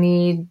 we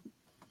need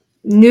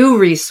new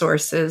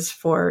resources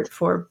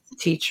for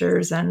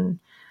teachers and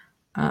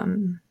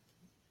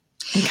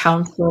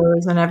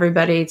counselors and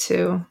everybody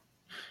too.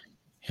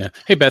 Yeah.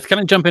 Hey, Beth, can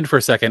I jump in for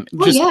a second?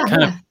 Of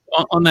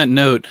on that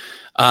note,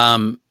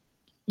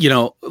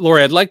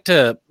 Lori, I'd like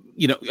to,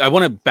 I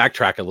want to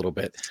backtrack a little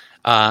bit.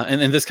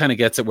 And this kind of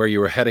gets at where you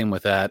were heading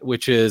with that,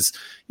 which is,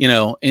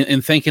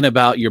 in thinking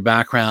about your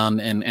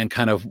background and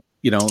kind of,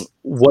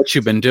 what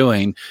you've been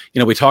doing,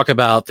 we talk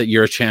about that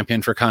you're a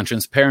champion for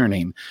conscious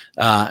parenting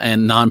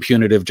and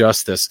non-punitive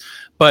justice.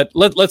 But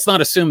let's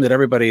not assume that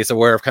everybody is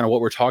aware of kind of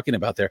what we're talking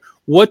about there.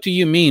 What do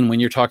you mean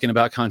when you're talking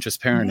about conscious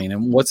parenting,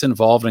 and what's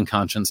involved in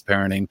conscious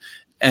parenting?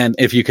 And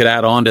if you could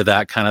add on to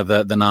that kind of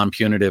the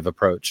non-punitive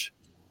approach.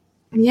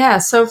 Yeah.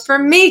 So for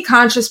me,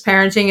 conscious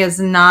parenting is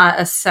not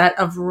a set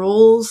of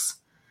rules.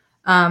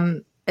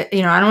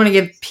 you know, I don't want to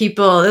give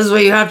people, this is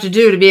what you have to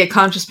do to be a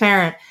conscious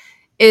parent.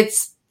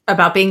 It's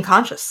about being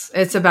conscious.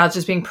 It's about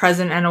just being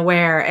present and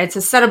aware. It's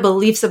a set of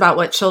beliefs about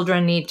what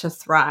children need to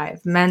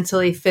thrive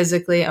mentally,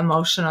 physically,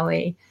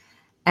 emotionally,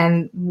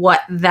 and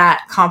what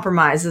that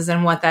compromises.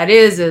 And what that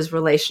is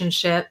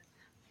relationship,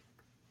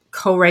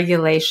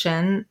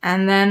 co-regulation,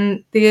 and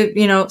then the,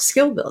 you know,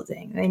 skill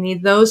building. They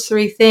need those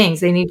three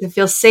things. They need to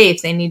feel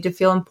safe. They need to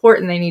feel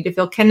important. They need to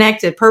feel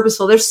connected,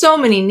 purposeful. There's so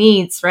many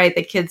needs, right,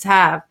 that kids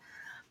have.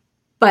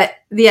 But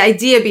the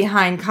idea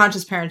behind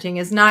conscious parenting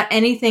is not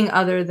anything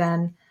other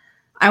than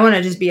I want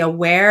to just be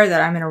aware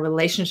that I'm in a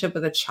relationship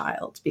with a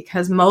child,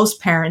 because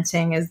most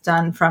parenting is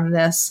done from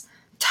this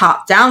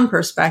top-down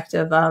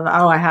perspective of,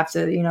 oh, I have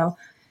to, you know,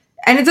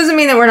 and it doesn't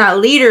mean that we're not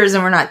leaders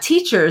and we're not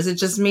teachers. It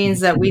just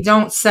means that we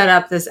don't set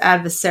up this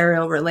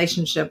adversarial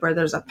relationship where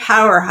there's a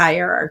power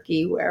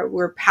hierarchy where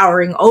we're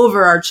powering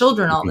over our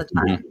children all the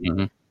time.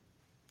 Mm-hmm.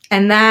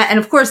 And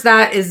of course,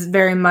 that is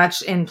very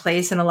much in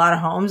place in a lot of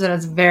homes, and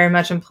it's very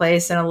much in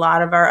place in a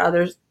lot of our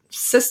other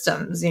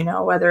systems, you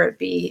know, whether it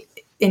be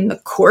in the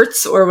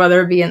courts or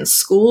whether it be in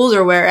schools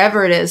or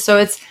wherever it is. So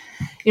it's,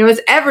 you know,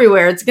 it's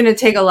everywhere. It's going to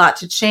take a lot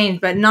to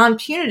change, but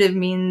non-punitive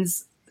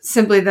means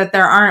simply that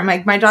there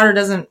aren't, my daughter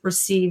doesn't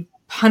receive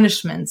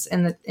punishments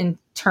in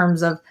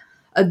terms of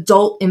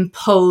adult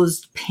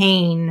imposed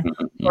pain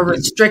or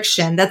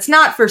restriction. That's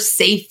not for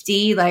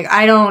safety. Like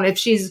if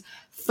she's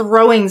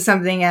throwing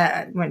something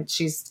at, when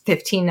she's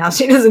 15 now,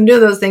 she doesn't do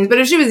those things. But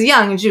if she was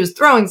young and she was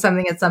throwing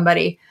something at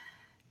somebody,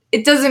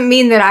 it doesn't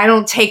mean that I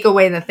don't take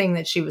away the thing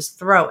that she was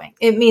throwing.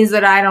 It means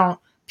that I don't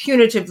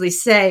punitively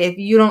say, if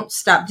you don't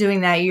stop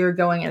doing that, you're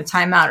going in a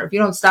timeout. Or if you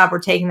don't stop, we're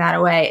taking that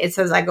away. It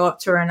says I go up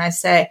to her and I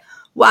say,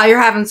 wow,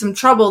 you're having some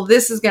trouble.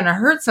 This is going to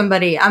hurt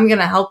somebody. I'm going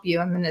to help you.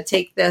 I'm going to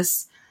take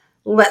this.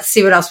 Let's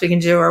see what else we can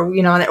do. Or,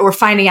 you know, we're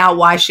finding out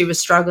why she was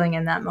struggling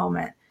in that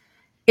moment.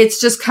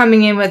 It's just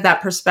coming in with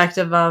that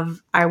perspective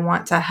of, I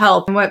want to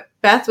help. And what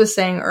Beth was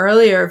saying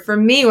earlier, for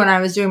me, when I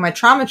was doing my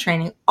trauma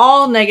training,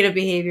 all negative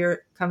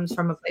behavior comes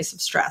from a place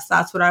of stress.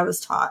 That's what I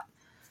was taught.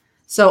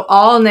 So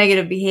all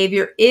negative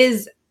behavior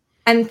is,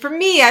 and for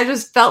me, I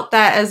just felt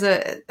that as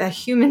a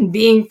human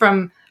being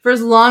for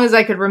as long as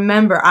I could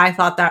remember, I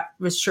thought that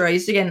was true. I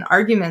used to get in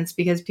arguments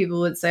because people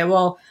would say,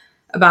 well,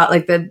 about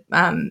like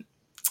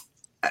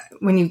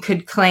when you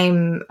could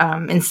claim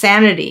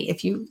insanity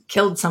if you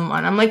killed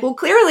someone. I'm like, well,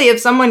 clearly if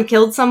someone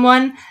killed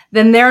someone,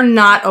 then they're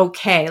not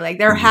okay. Like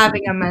they're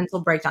having a mental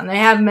breakdown.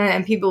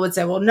 And people would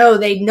say, well, no,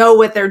 they know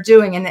what they're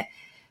doing. And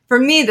for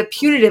me, the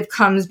punitive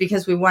comes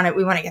because we want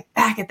to get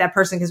back at that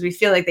person because we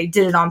feel like they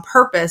did it on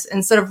purpose,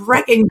 instead of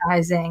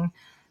recognizing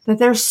that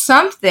there's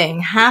something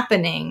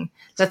happening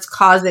that's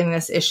causing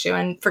this issue.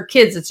 And for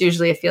kids, it's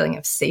usually a feeling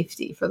of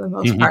safety for the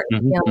most part.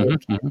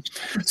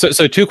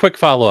 So two quick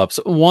follow-ups.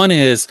 One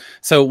is,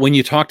 so when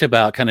you talked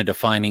about kind of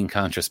defining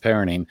conscious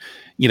parenting,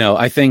 you know,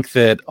 I think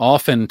that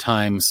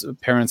oftentimes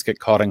parents get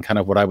caught in kind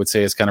of what I would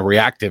say is kind of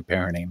reactive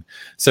parenting.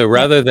 So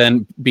rather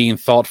than being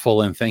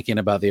thoughtful and thinking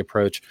about the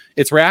approach,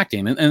 it's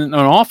reacting. And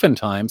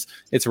oftentimes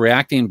it's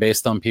reacting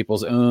based on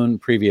people's own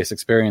previous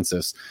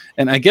experiences.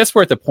 And I guess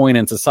we're at the point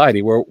in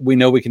society where we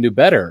know we can do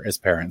better as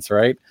parents,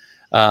 right?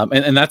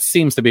 And that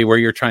seems to be where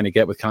you're trying to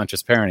get with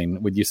conscious parenting.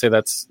 Would you say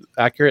that's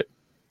accurate?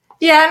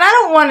 Yeah.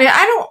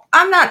 And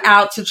I'm not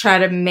out to try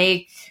to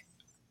make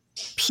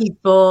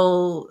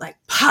people like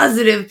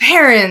positive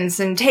parents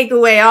and take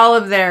away all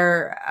of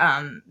their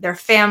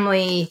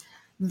family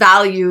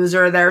values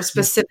or their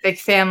specific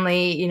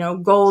family, you know,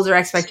 goals or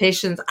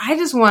expectations. I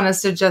just want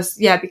us to just,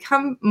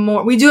 become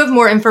more, we do have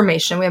more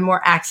information. We have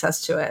more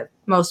access to it.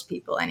 Most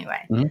people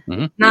anyway,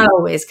 not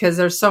always, because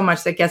there's so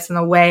much that gets in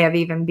the way of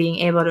even being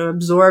able to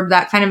absorb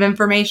that kind of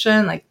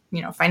information, like,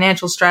 you know,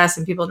 financial stress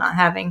and people not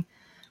having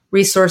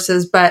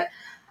resources. But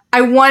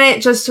I want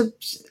it just to,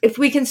 if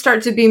we can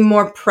start to be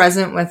more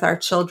present with our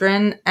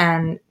children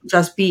and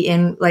just be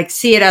in, like,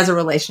 see it as a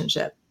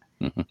relationship.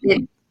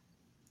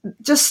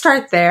 Just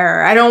start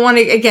there. I don't want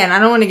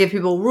to give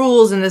people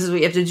rules and this is what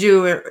you have to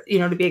do, or, you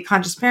know, to be a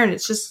conscious parent.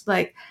 It's just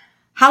like,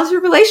 how's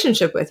your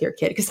relationship with your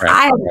kid? Because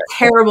I have a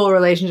terrible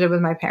relationship with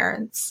my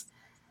parents.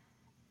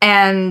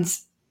 And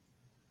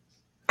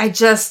I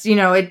just, you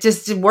know, it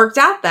worked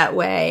out that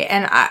way.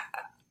 And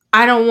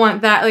I don't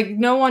want that. Like,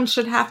 no one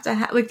should have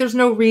to like, there's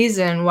no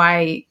reason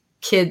why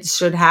kids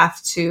should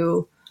have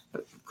to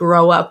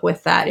grow up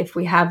with that if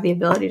we have the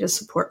ability to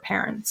support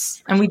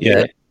parents. And we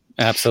do.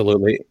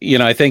 Absolutely. You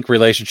know, I think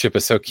relationship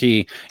is so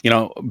key. You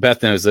know,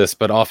 Beth knows this,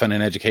 but often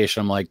in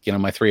education, I'm like, you know,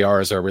 my 3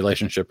 R's are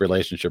relationship.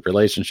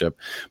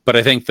 But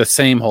I think the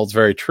same holds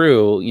very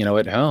true, you know,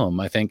 at home.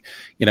 I think,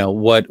 you know,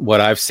 what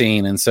I've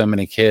seen in so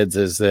many kids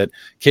is that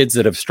kids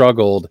that have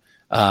struggled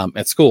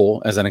at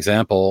school, as an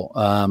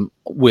example,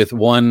 with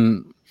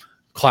one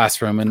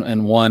classroom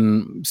and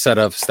one set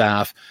of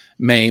staff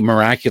may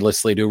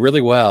miraculously do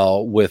really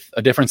well with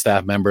a different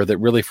staff member that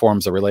really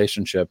forms a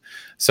relationship.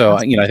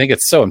 So, you know, I think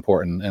it's so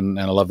important, and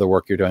I love the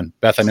work you're doing.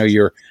 Beth, I know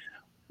you're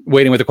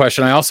waiting with a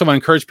question. I also want to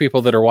encourage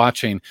people that are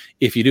watching,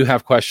 if you do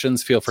have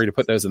questions, feel free to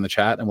put those in the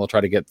chat and we'll try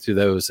to get to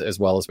those as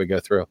well as we go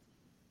through.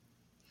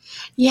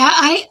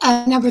 Yeah,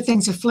 a number of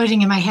things are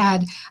floating in my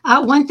head.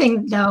 One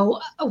thing, though,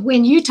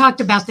 when you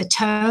talked about the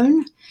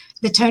tone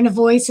of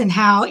voice, and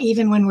how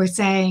even when we're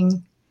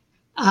saying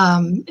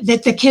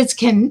that the kids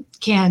can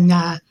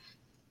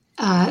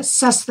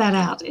suss that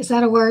out. Is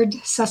that a word?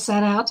 Suss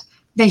that out.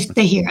 They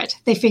hear it.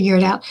 They figure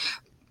it out.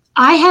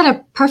 I had a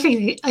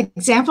perfect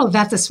example of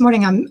that this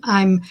morning.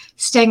 I'm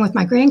staying with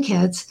my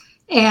grandkids,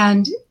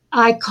 and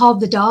I called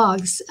the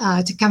dogs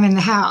to come in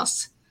the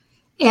house.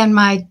 And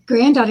my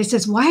granddaughter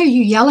says, "Why are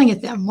you yelling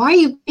at them? Why are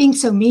you being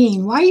so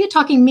mean? Why are you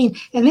talking mean?"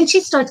 And then she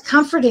starts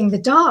comforting the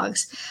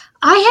dogs.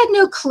 I had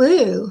no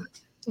clue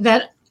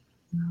that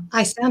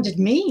I sounded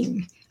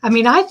mean. I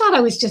mean, I thought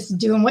I was just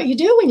doing what you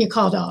do when you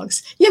call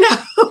dogs,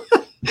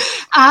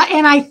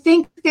 And I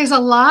think there's a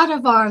lot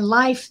of our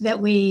life that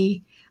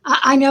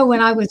I know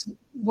when I was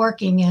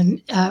working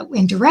in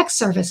direct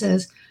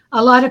services,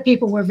 a lot of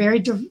people were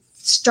very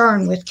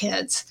stern with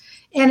kids.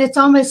 And it's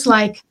almost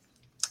like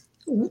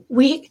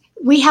we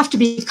have to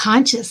be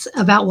conscious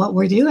about what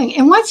we're doing.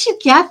 And once you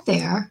get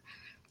there,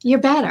 you're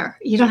better.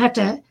 You don't have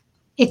to,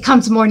 it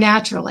comes more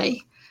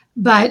naturally.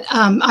 But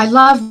I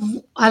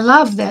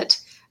love that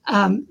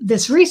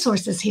this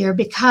resource is here,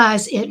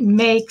 because it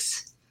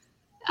makes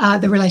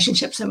the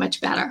relationship so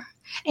much better.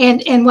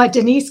 And what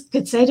Denise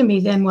could say to me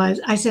then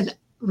was, I said,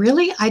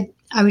 "Really? I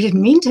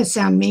didn't mean to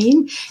sound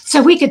mean."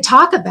 So we could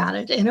talk about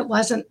it, and it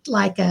wasn't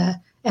like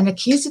an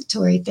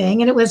accusatory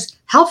thing. And it was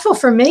helpful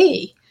for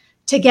me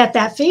to get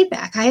that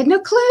feedback. I had no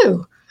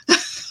clue.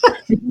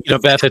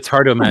 Beth, it's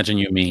hard to imagine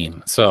you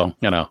mean. So,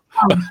 No.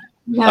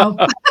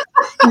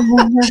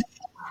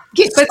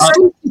 But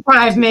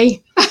deprive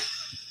me.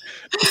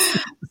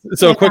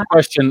 So a quick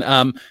question.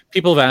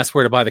 People have asked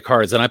where to buy the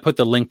cards, and I put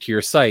the link to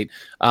your site.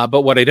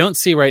 But what I don't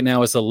see right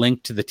now is a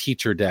link to the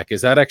teacher deck.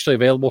 Is that actually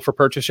available for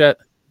purchase yet?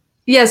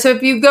 Yeah. So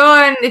if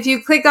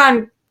you click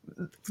on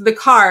the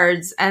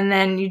cards, and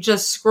then you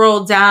just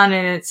scroll down,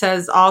 and it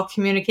says all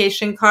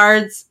communication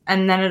cards,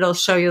 and then it'll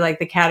show you like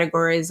the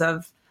categories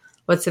of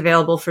what's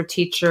available for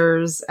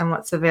teachers and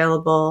what's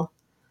available.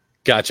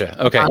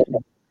 Gotcha. Okay.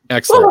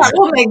 Excellent.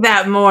 We'll make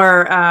that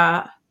more.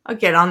 I'll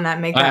get on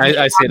that. Make that.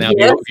 I say now.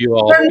 They're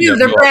new.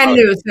 They're brand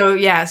new. So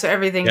yeah. So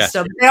everything's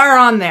still. They are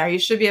on there. You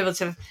should be able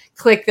to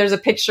click. There's a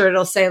picture.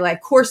 It'll say like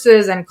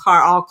courses and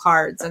all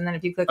cards. And then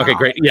if you click. Okay,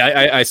 great.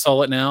 Yeah, I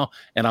saw it now,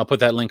 and I'll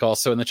put that link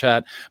also in the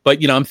chat.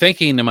 But I'm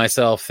thinking to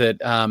myself that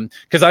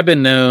because I've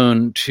been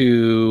known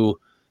to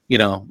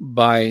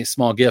buy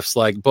small gifts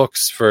like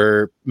books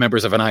for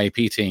members of an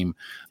IEP team.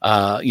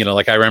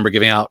 Like I remember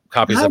giving out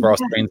copies of Ross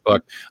Green's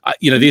book.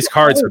 These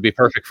cards would be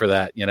perfect for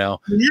that.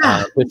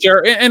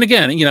 And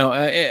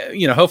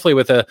again, hopefully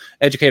with an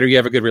educator you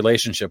have a good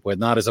relationship with,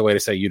 not as a way to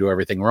say you do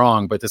everything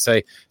wrong, but to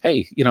say,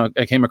 hey,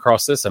 I came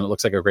across this and it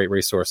looks like a great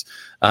resource.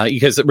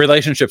 Because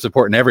relationships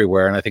important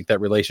everywhere, and I think that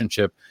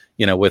relationship,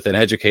 with an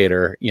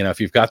educator, if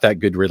you've got that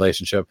good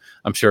relationship,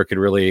 I'm sure it could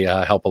really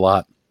help a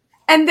lot.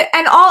 And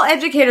all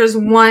educators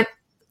want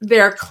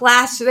their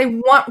class. They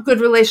want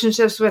good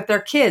relationships with their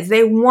kids.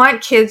 They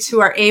want kids who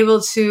are able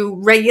to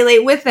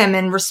regulate with them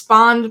and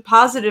respond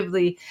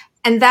positively.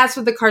 And that's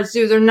what the cards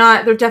do. They're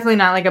definitely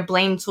not like a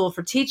blame tool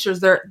for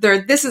teachers.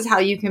 This is how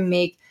you can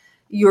make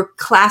your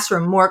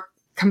classroom more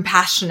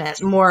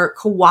compassionate, more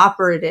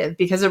cooperative,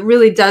 because it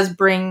really does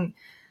bring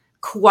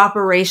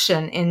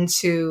cooperation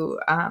into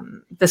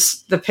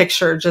the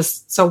picture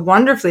just so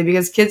wonderfully,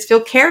 because kids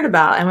feel cared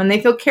about, and when they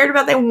feel cared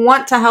about, they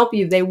want to help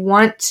you. They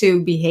want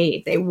to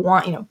behave. They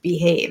want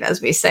behave,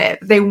 as we say it.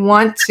 They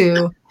want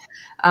to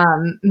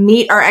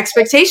meet our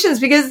expectations,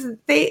 because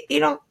they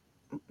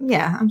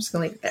I'm just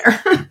gonna leave it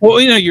there. Well,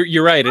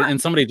 you're right,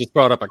 and somebody just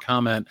brought up a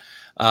comment.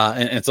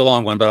 And it's a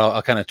long one, but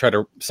I'll kind of try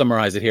to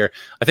summarize it here.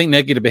 I think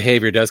negative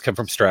behavior does come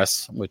from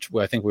stress, which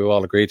I think we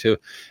all agree to,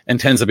 and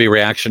tends to be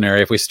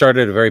reactionary. If we start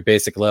at a very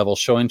basic level,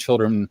 showing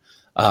children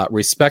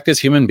respect as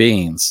human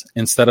beings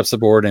instead of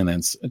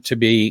subordinates, to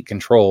be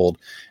controlled,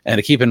 and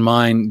to keep in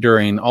mind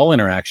during all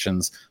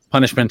interactions,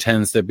 punishment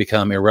tends to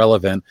become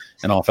irrelevant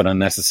and often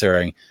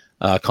unnecessary.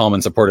 Calm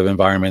and supportive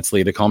environments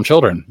lead to calm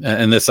children.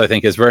 And this, I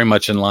think, is very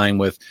much in line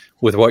with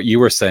what you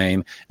were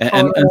saying.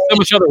 And so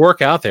much other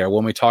work out there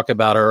when we talk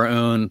about our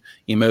own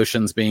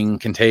emotions being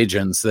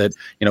contagions, that,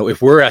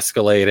 if we're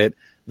escalated,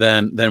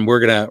 then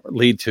we're going to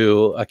lead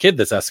to a kid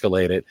that's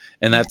escalated.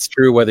 And that's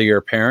true whether you're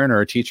a parent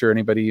or a teacher or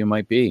anybody you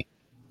might be.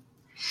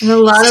 And a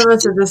lot of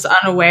us are just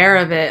unaware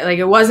of it. Like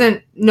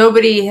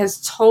nobody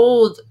has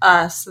told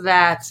us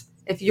that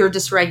if you're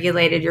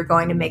dysregulated, you're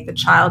going to make the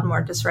child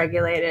more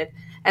dysregulated.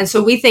 And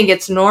so we think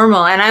it's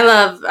normal. And I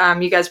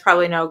love, you guys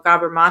probably know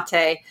Gabor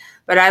Mate,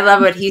 but I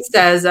love what he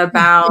says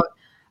about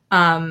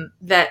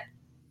that,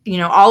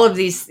 all of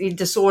these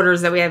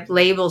disorders that we have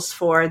labels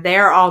for,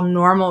 they're all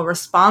normal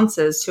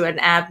responses to an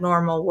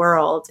abnormal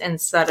world,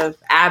 instead of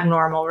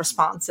abnormal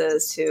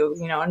responses to,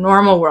 a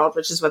normal world,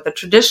 which is what the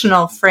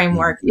traditional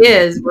framework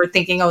is. We're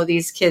thinking, oh,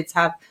 these kids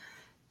have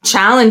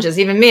challenges.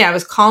 Even me, I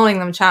was calling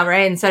them child,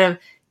 right? Instead of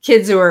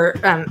kids who are,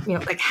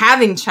 like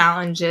having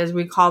challenges,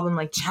 we call them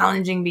like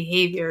challenging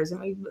behaviors,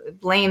 and we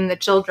blame the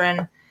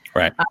children.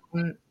 Right.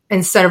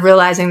 instead of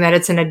realizing that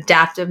it's an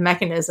adaptive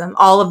mechanism.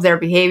 All of their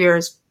behavior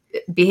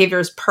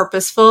is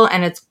purposeful,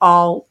 and it's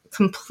all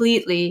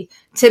completely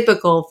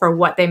typical for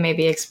what they may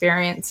be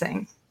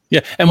experiencing. Yeah,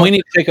 and we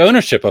need to take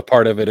ownership of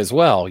part of it as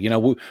well.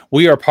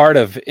 We are part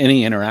of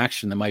any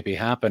interaction that might be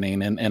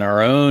happening, and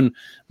our own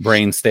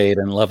brain state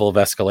and level of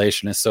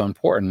escalation is so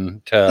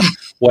important to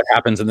what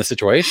happens in the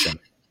situation.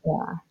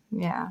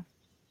 Yeah.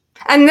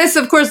 And this,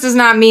 of course, does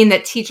not mean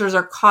that teachers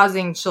are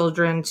causing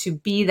children to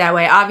be that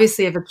way.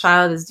 Obviously, if a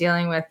child is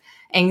dealing with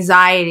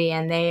anxiety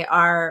and they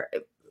are,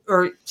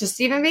 or just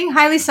even being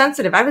highly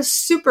sensitive. I was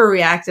super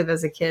reactive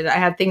as a kid. I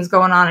had things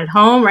going on at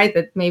home, right,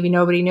 that maybe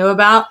nobody knew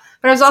about,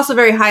 but I was also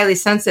very highly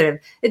sensitive.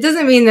 It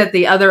doesn't mean that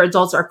the other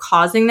adults are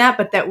causing that,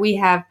 but that we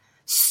have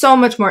so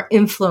much more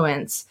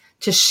influence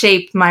to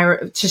shape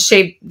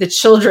the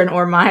children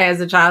or Maya as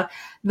a child,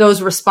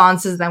 those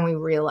responses than we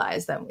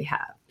realize that we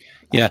have.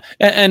 Yeah.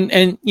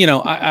 And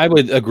I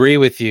would agree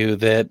with you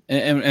that,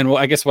 and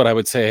I guess what I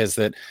would say is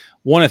that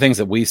one of the things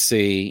that we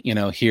see,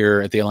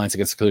 here at the Alliance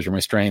Against Seclusion and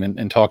Restraint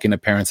and talking to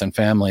parents and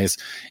families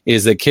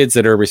is that kids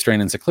that are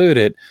restrained and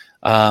secluded,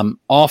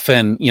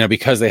 often,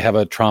 because they have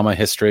a trauma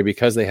history,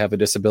 because they have a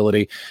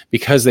disability,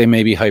 because they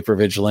may be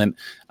hypervigilant,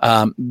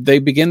 they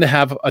begin to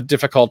have a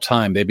difficult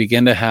time. They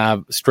begin to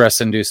have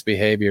stress-induced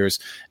behaviors.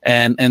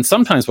 And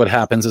sometimes what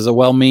happens is a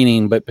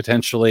well-meaning, but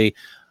potentially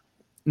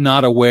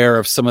not aware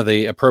of some of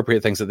the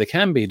appropriate things that they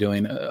can be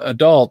doing,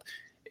 adult,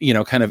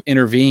 kind of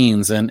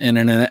intervenes and in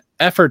an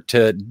effort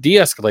to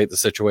de-escalate the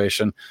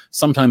situation,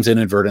 sometimes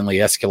inadvertently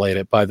escalate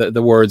it by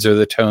the words or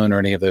the tone or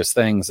any of those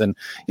things. And,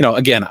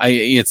 again,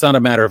 it's not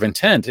a matter of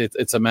intent.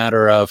 It's a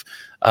matter of,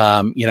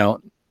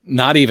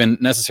 not even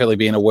necessarily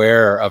being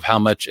aware of how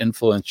much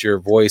influence your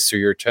voice or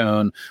your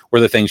tone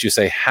or the things you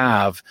say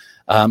have.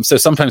 So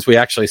sometimes we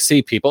actually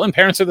see people, and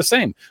parents are the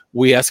same.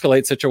 We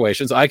escalate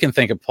situations. I can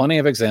think of plenty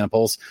of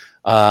examples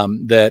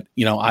that,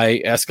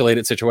 I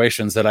escalated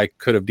situations that I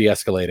could have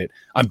de-escalated.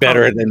 I'm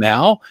better at it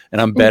now, and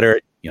I'm better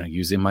at,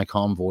 using my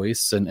calm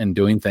voice and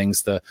doing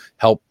things to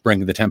help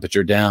bring the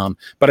temperature down.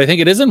 But I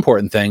think it is an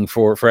important thing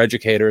for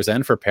educators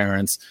and for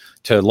parents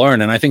to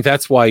learn. And I think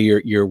that's why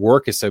your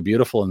work is so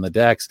beautiful in the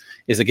decks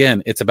is,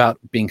 again, it's about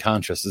being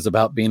conscious. It's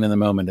about being in the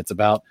moment. It's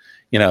about,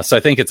 so I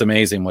think it's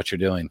amazing what you're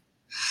doing.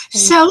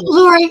 So,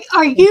 Lori,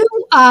 are you,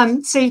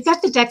 so you've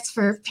got the decks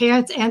for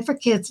parents and for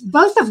kids,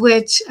 both of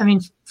which,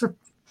 for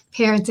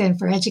parents and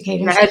for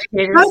educators,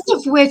 both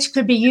of which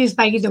could be used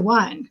by either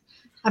one.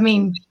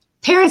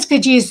 Parents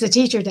could use the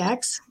teacher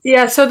decks.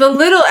 Yeah, so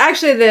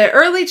the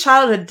early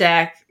childhood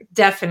deck,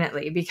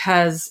 definitely,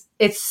 because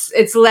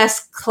it's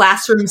less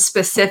classroom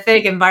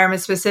specific,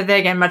 environment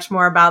specific, and much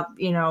more about,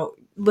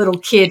 little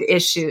kid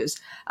issues.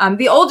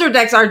 The older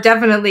decks are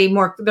definitely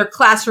they're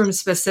classroom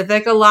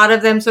specific, a lot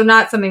of them. So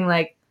not something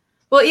like,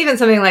 even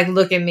something like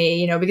Look at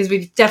Me, because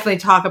we definitely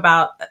talk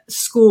about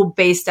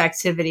school-based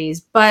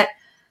activities. But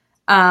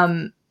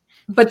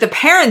the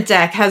parent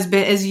deck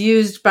is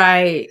used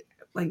by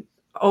like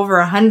over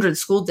 100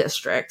 school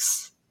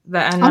districts.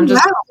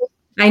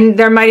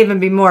 There might even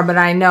be more, but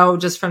I know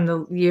just from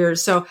the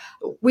years. So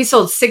we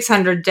sold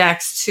 600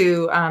 decks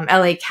to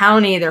LA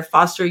County, their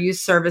foster youth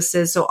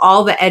services. So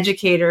all the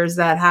educators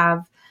that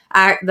have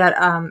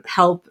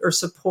help or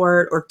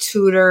support or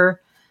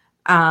tutor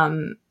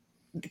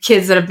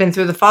kids that have been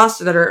through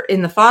that are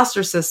in the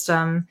foster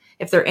system,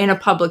 if they're in a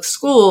public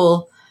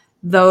school,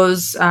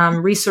 those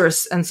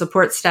resource and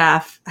support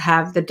staff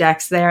have the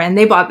decks there, and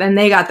they got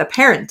the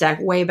parent deck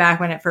way back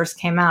when it first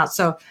came out.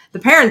 So the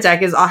parent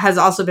deck has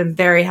also been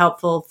very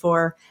helpful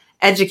for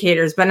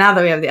educators. But now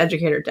that we have the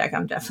educator deck,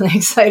 I'm definitely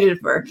excited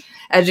for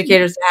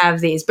educators to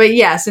have these. But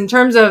yes, in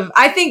terms of,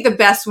 I think the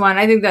best one,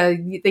 I think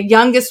the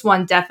youngest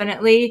one,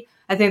 definitely.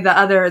 I think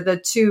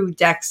the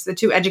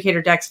two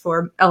educator decks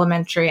for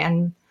elementary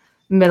and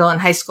middle and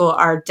high school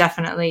are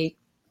definitely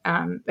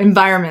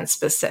environment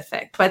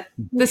specific, but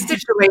the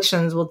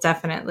situations will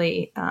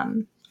definitely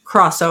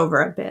cross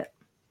over a bit.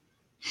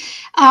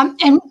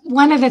 And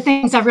one of the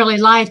things I really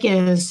like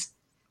is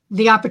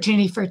the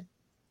opportunity for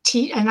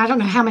and I don't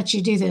know how much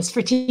you do this,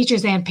 for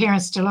teachers and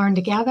parents to learn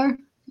together.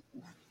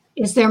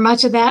 Is there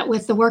much of that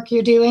with the work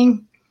you're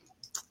doing?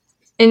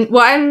 In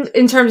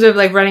terms of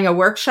like running a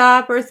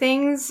workshop or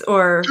things,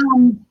 or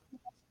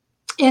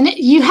and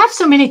you have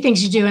so many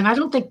things you do, and I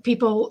don't think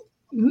people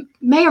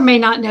may or may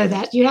not know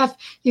that. You have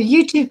your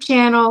YouTube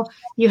channel,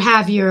 you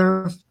have you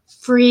have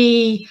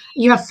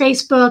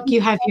Facebook,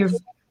 you have your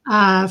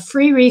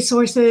free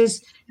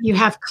resources, you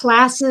have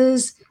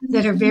classes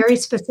that are very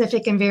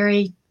specific and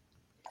very,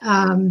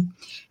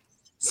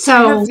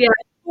 so.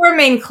 Four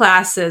main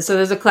classes. So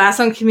there's a class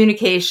on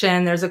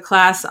communication, there's a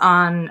class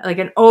on like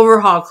an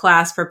overhaul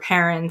class for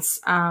parents,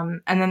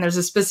 and then there's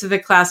a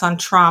specific class on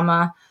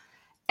trauma,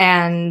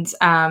 and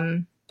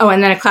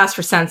and then a class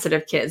for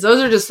sensitive kids.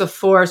 Those are just the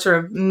four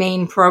sort of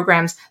main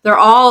programs. They're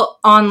all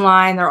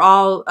online. They're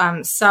all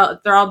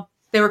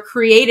they were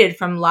created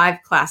from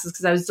live classes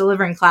because I was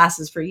delivering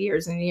classes for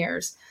years and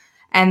years.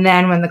 And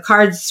then when the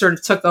cards sort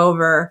of took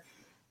over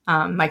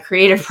my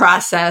creative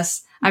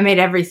process, I made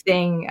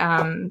everything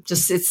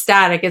it's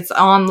static. It's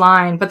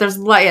online, but there's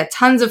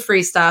tons of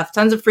free stuff,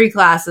 tons of free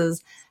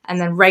classes, and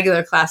then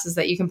regular classes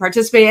that you can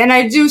participate in. And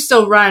I do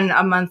still run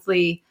a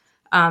monthly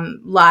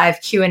live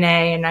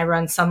Q&A, and I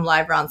run some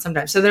live rounds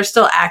sometimes. So there's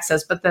still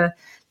access, but the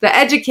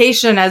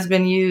education has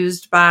been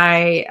used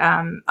by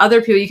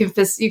other people.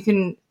 You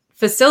can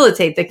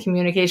facilitate the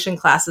communication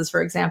classes,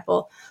 for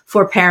example,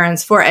 for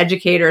parents, for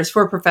educators,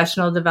 for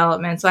professional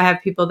development. So I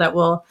have people that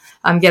will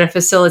get a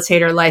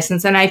facilitator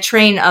license, and I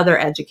train other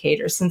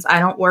educators. Since I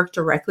don't work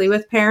directly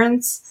with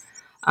parents,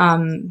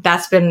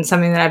 that's been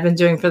something that I've been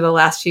doing for the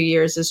last few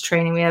years, is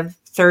training. We have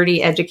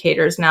 30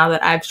 educators now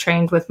that I've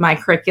trained with my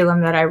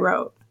curriculum that I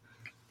wrote.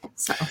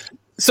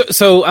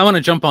 So I want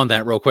to jump on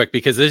that real quick,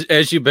 because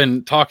as you've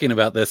been talking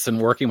about this and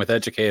working with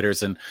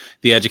educators and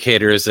the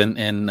educators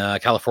in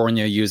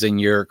California using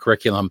your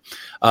curriculum,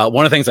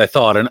 one of the things I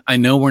thought, and I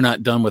know we're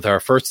not done with our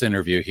first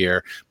interview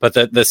here, but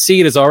the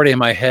seed is already in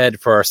my head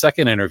for our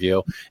second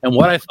interview. And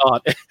what I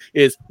thought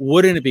is,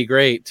 wouldn't it be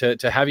great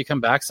to have you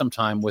come back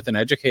sometime with an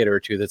educator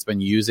or two that's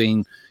been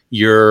using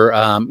your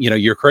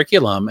your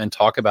curriculum and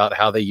talk about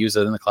how they use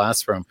it in the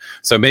classroom.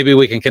 So maybe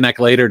we can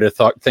connect later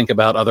to think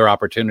about other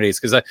opportunities,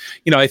 because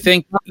I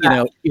think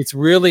it's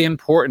really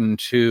important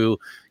to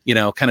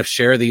kind of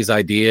share these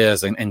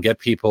ideas and get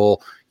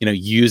people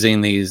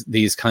using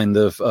these kind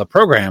of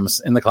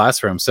programs in the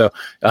classroom. So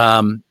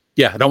I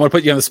don't want to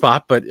put you on the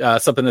spot,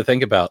 but something to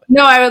think about.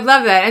 No, I would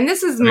love that. And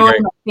this is one of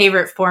my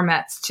favorite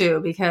formats too,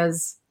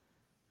 because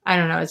I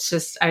don't know. It's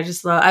just,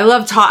 I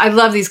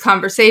love these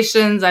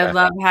conversations. I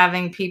love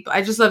having people,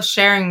 I just love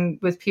sharing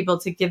with people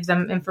to give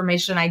them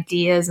information,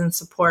 ideas, and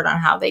support on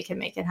how they can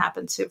make it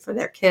happen too for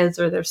their kids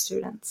or their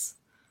students.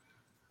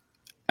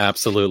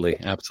 Absolutely.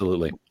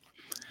 Absolutely.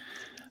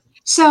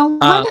 So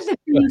one of the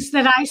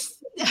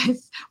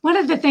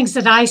things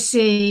that I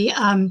see,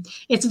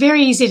 it's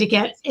very easy to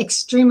get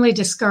extremely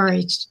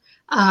discouraged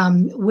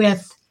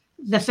with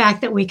the fact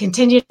that we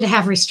continue to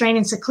have restraint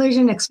and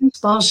seclusion,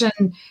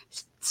 expulsion,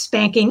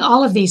 spanking,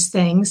 all of these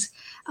things.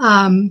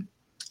 And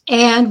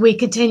we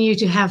continue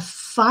to have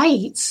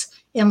fights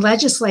in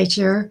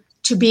legislature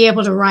to be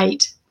able to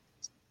write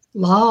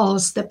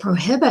laws that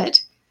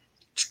prohibit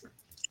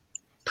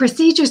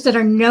procedures that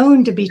are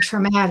known to be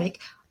traumatic.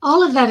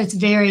 All of that is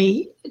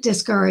very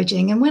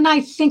discouraging. And when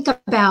I think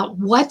about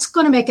what's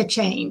going to make a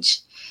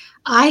change,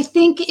 I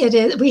think it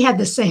is, we had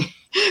this a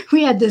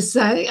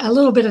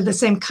little bit of the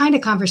same kind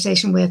of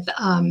conversation with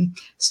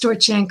Stuart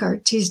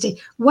Shanker Tuesday.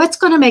 What's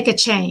going to make a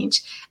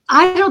change?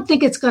 I don't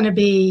think it's going to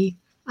be,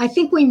 I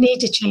think we need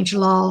to change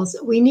laws.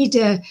 We need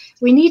to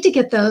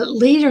get the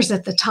leaders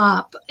at the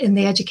top in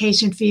the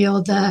education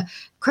field, the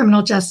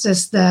criminal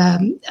justice,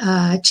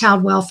 the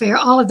child welfare,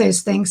 all of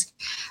those things.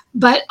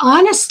 But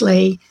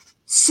honestly,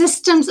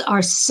 systems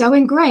are so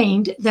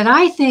ingrained that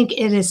I think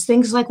it is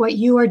things like what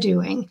you are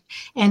doing,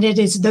 and it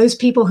is those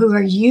people who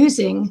are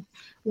using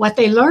what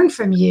they learn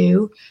from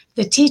you,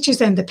 the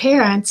teachers and the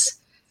parents,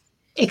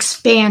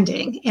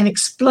 expanding and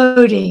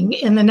exploding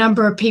in the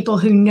number of people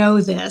who know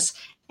this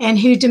and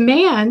who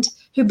begin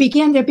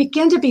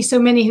to be so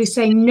many who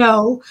say,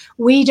 no,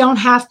 we don't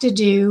have to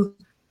do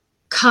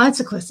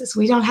consequences.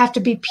 We don't have to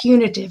be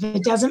punitive.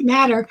 It doesn't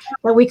matter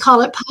that we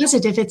call it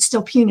positive, it's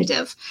still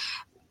punitive.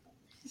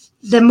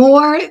 The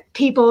more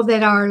people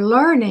that are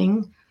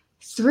learning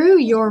through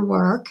your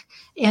work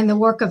and the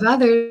work of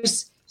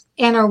others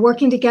and are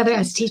working together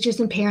as teachers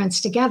and parents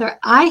together,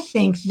 I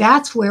think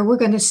that's where we're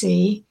going to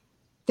see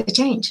the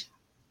change.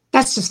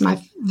 That's just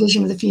my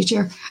vision of the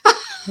future.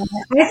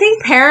 I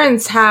think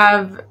parents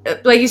have,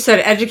 like you said,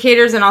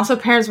 educators and also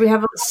parents, we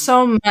have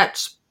so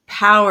much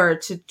power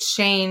to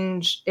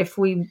change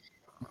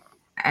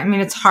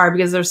it's hard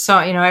because there's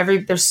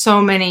there's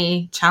so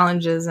many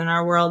challenges in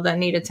our world that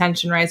need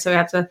attention, right? So we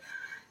have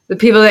the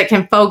people that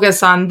can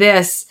focus on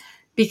this,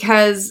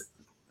 because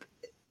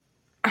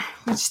I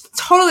just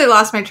totally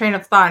lost my train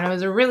of thought. And it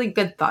was a really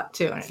good thought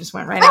too. And it just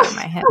went right out of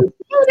my head.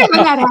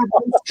 When that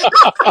happens.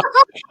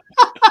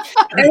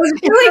 It was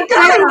really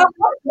good.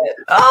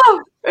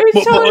 Oh, it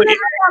was totally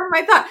out of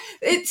my thought.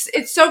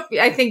 It's so,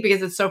 I think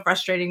because it's so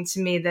frustrating to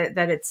me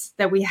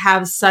that we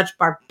have such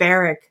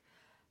barbaric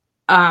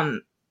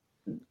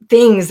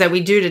things that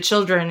we do to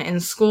children in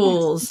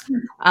schools.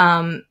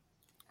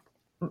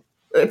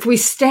 If we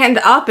stand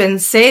up and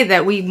say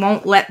that we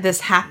won't let this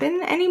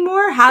happen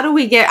anymore, how do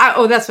we get,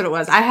 that's what it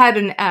was. I had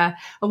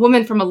a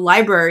woman from a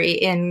library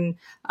in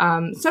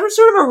sort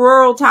of a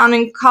rural town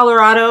in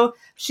Colorado.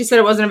 She said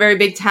it wasn't a very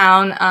big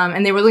town,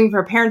 and they were looking for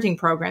a parenting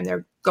program.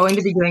 They're going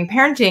to be doing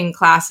parenting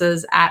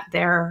classes at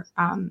their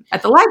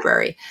at the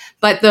library.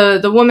 But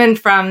the woman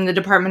from the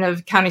Department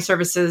of County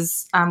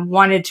Services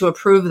wanted to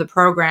approve the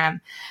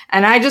program.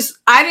 And I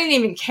didn't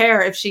even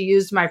care if she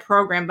used my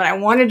program, but I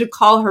wanted to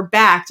call her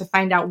back to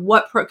find out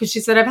because she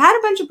said, I've had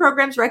a bunch of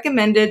programs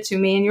recommended to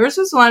me and yours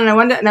was one.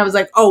 And I was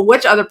like, oh,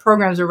 which other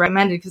programs are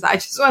recommended? Because I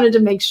just wanted to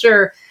make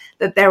sure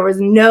that there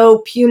was no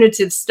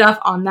punitive stuff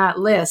on that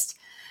list.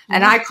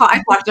 And I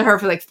talked to her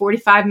for like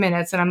 45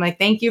 minutes and I'm like,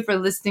 thank you for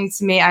listening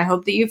to me. I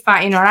hope that you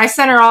find, and I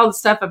sent her all the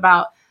stuff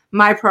about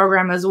my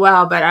program as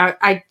well, but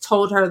I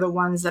told her the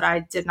ones that I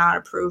did not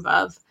approve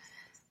of.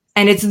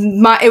 And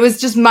it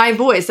was just my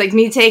voice, like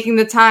me taking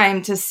the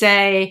time to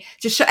say,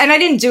 and I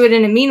didn't do it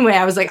in a mean way.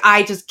 I was like,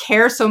 I just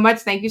care so much.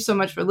 Thank you so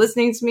much for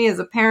listening to me as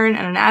a parent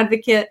and an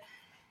advocate.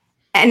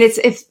 And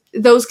it's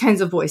those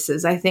kinds of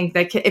voices, I think,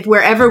 that if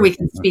wherever we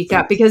can speak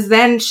up, because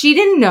then she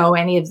didn't know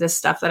any of this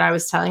stuff that I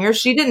was telling her.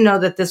 She didn't know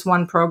that this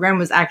one program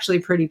was actually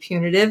pretty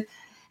punitive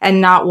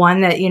and not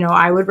one that,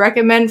 I would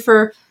recommend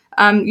for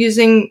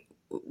using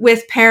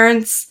with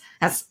parents.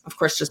 That's, of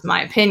course, just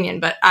my opinion,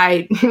 but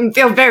I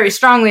feel very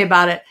strongly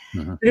about it.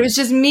 Mm-hmm. But it was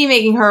just me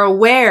making her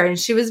aware. And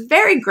she was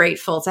very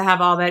grateful to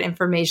have all that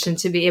information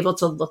to be able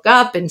to look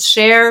up and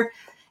share.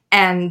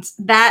 And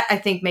that, I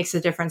think, makes a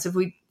difference if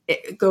we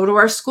go to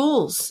our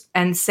schools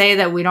and say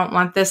that we don't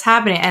want this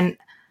happening. And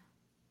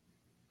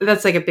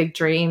that's like a big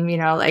dream,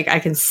 like I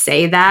can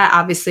say that.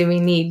 Obviously, we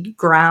need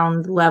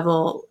ground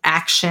level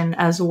action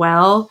as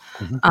well.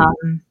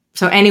 Mm-hmm.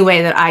 So any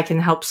way that I can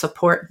help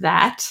support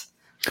that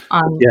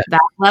on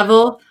that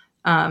level,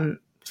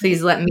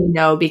 please let me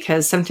know,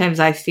 because sometimes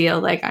I feel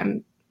like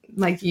I'm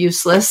like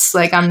useless.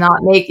 Like I'm not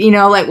making,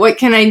 like what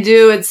can I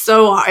do? It's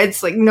so hard.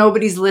 It's like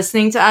nobody's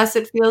listening to us,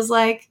 it feels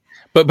like.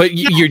 But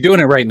you're doing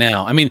it right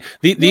now. I mean,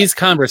 these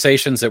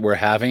conversations that we're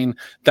having,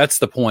 that's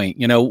the point.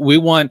 We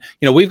want,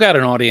 we've got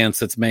an audience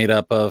that's made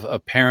up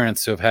of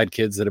parents who have had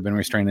kids that have been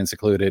restrained and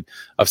secluded,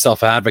 of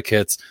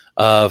self-advocates,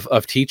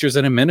 of teachers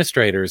and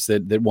administrators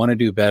that want to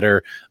do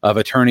better, of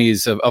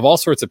attorneys, of all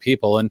sorts of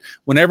people. And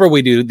whenever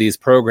we do these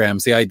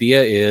programs, the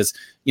idea is,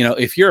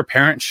 if you're a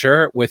parent,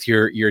 share it with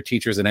your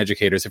teachers and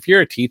educators. If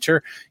you're a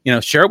teacher,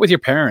 share it with your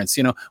parents.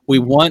 We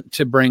want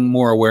to bring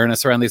more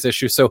awareness around these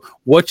issues. So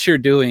what you're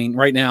doing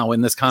right now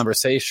in this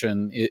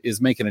conversation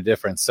is making a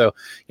difference. So,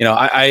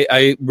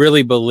 I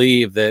really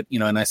believe that,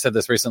 and I said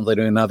this recently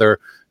to another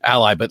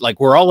ally, but like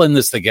we're all in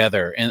this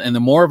together. And the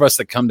more of us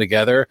that come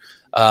together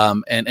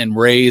and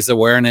raise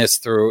awareness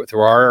through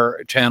our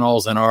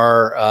channels and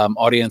our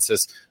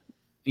audiences,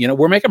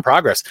 we're making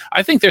progress.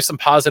 I think there's some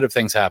positive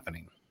things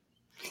happening.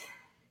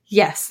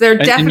 Yes, they're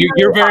definitely. And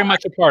you're very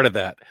much a part of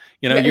that.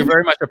 You're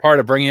very much a part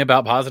of bringing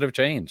about positive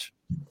change.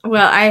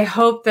 Well, I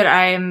hope that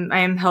I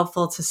am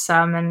helpful to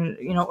some, and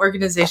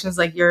organizations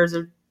like yours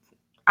are.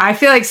 I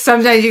feel like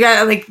sometimes you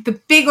got like the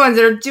big ones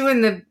that are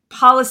doing the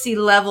policy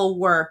level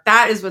work.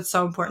 That is what's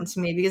so important to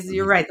me, because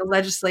you're right. The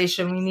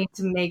legislation, we need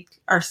to make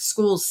our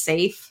schools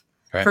safe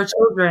for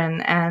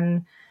children,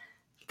 and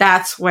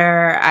that's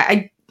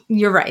where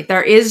you're right.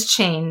 There is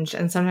change.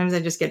 And sometimes I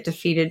just get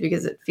defeated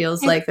because it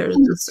feels like there's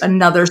just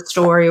another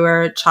story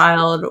where a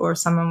child or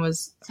someone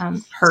was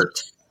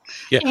hurt.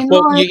 Yeah.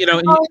 Well,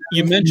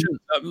 you mentioned,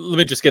 let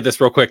me just get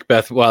this real quick,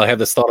 Beth, while I have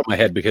this thought in my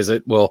head, because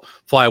it will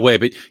fly away.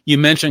 But you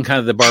mentioned kind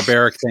of the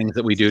barbaric things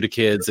that we do to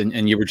kids.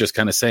 And you were just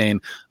kind of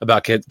saying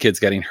about kids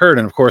getting hurt.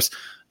 And of course,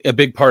 a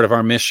big part of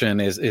our mission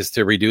is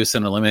to reduce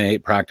and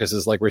eliminate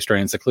practices like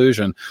restraint and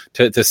seclusion,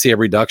 to see a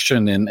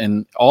reduction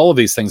in all of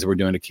these things that we're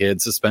doing to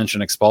kids,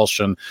 suspension,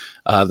 expulsion,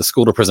 the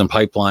school to prison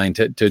pipeline,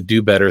 to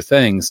do better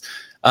things.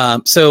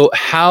 So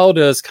how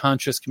does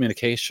conscious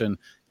communication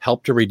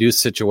help to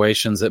reduce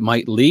situations that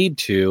might lead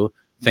to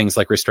things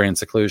like restraint and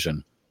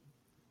seclusion?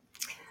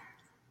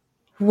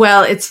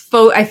 Well,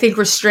 I think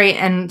restraint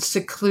and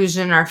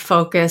seclusion are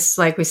focused,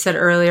 like we said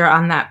earlier,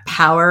 on that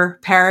power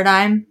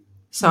paradigm.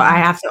 So I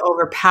have to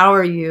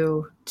overpower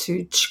you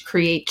to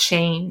create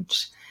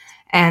change.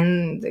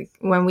 And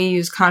when we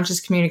use conscious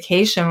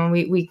communication, when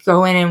we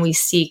go in and we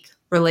seek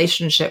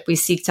relationship, we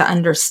seek to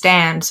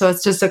understand. So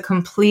it's just a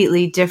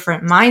completely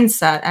different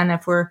mindset. And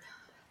if we're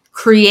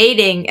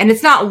creating, and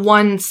it's not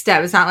one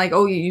step, it's not like,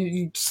 oh,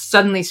 you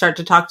suddenly start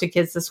to talk to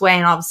kids this way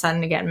and all of a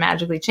sudden again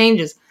magically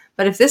changes.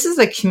 But if this is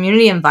a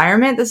community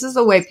environment, this is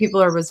the way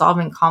people are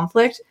resolving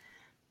conflict.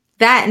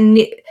 I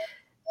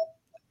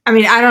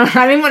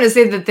didn't want to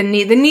say that the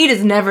need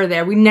is never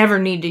there. We never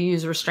need to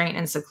use restraint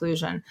and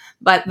seclusion,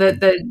 but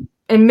the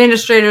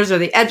administrators or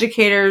the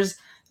educators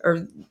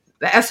or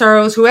the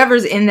SROs,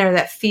 whoever's in there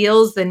that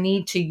feels the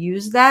need to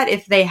use that,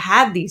 if they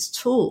had these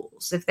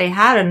tools, if they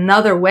had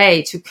another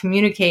way to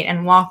communicate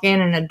and walk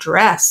in and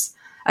address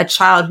a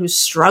child who's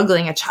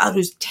struggling, a child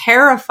who's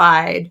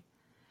terrified,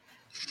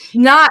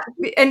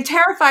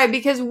 terrified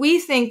because we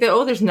think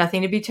that, there's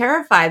nothing to be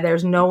terrified.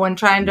 There's no one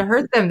trying to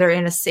hurt them. They're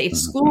in a safe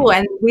school.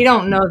 And we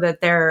don't know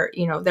that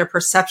their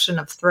perception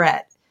of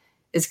threat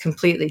is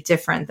completely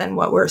different than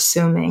what we're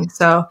assuming.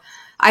 So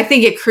I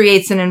think it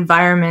creates an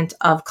environment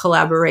of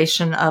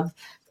collaboration, of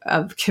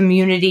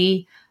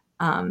community,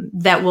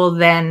 that will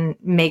then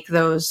make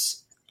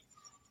those,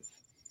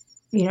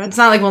 it's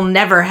not like we'll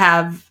never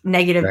have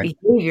negative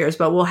behaviors,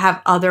 but we'll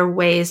have other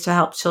ways to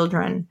help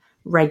children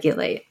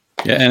regulate.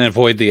 Yeah, and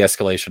avoid the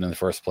escalation in the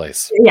first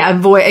place.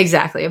 Yeah,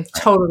 exactly. I'm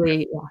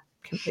totally,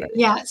 completely.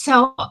 Yeah,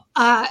 so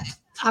I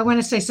want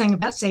to say something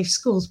about safe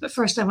schools, but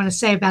first I want to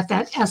say about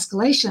that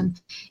escalation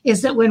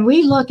is that when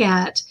we look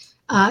at,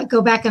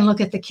 go back and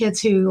look at the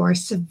kids who are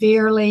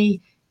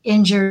severely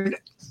injured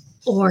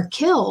or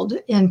killed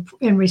in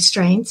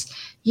restraints,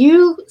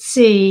 you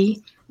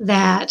see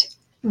that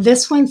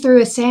This one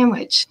threw a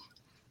sandwich.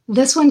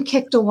 This one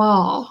kicked a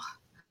wall.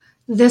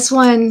 This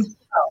one,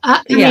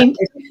 I mean,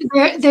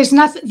 there's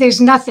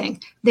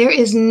nothing. There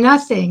is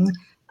nothing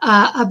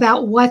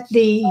about what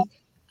the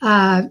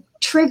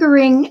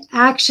triggering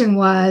action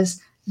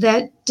was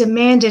that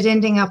demanded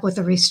ending up with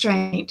a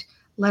restraint,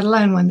 let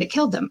alone one that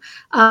killed them.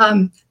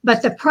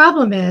 But the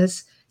problem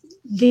is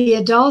the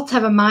adults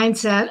have a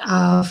mindset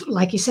of,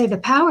 like you say, the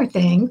power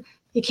thing.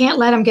 You can't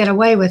let him get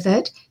away with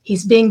it.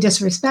 He's being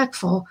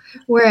disrespectful.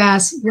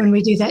 Whereas when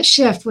we do that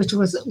shift, which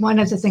was one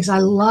of the things I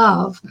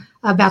love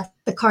about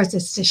the cards,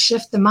 is to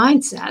shift the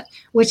mindset,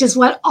 which is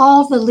what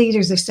all the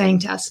leaders are saying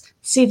to us.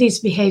 See these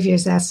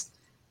behaviors as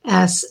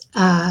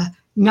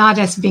not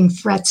as being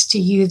threats to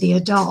you, the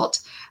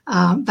adult,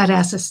 but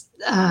as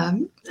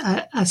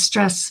a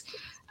stress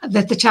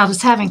that the child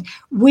is having.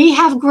 We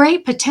have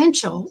great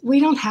potential. We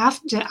don't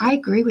have to, I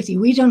agree with you,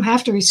 we don't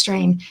have to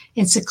restrain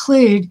and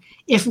seclude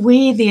if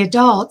we, the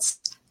adults,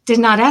 did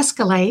not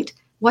escalate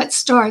what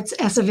starts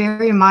as a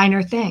very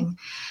minor thing.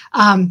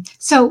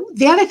 So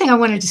the other thing I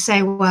wanted to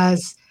say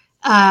was,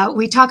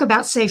 we talk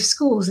about safe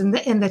schools, and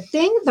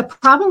the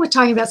problem with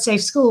talking about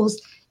safe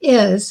schools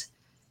is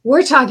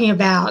we're talking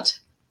about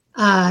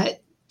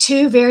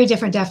two very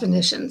different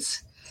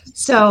definitions.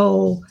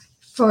 So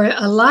for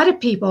a lot of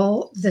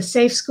people, the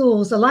safe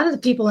schools, a lot of the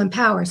people in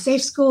power,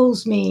 safe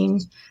schools mean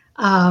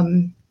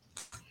one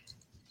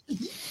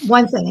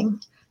thing.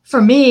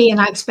 For me, and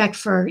I expect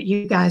for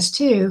you guys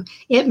too,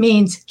 it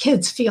means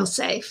kids feel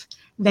safe.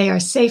 They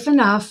are safe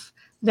enough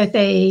that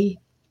they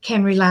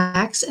can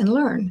relax and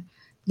learn.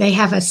 They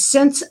have a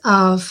sense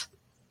of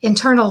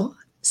internal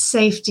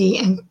safety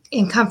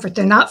and comfort.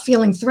 They're not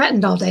feeling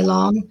threatened all day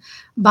long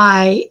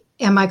by,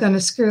 am I going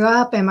to screw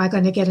up? Am I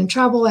going to get in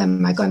trouble?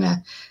 Am I going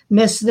to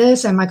miss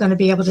this? Am I going to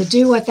be able to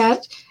do what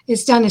that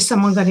is done? Is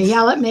someone going to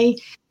yell at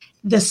me?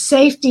 The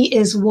safety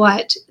is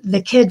what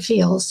the kid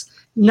feels,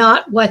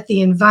 not what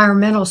the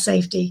environmental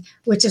safety,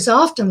 which is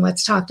often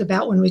what's talked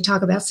about when we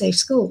talk about safe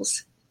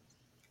schools.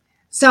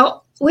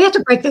 So we have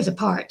to break those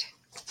apart.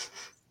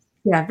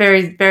 Yeah,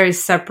 very, very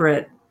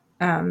separate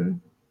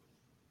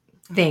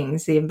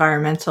things, the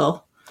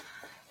environmental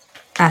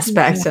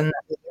aspects and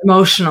the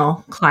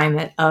emotional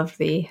climate of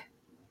the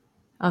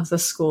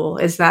school.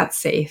 Is that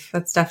safe?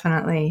 That's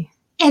definitely.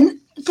 And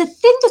the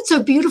thing that's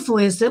so beautiful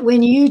is that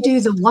when you do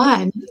the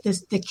one,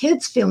 the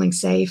kids feeling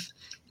safe,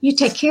 you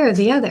take care of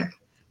the other.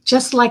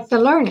 Just like the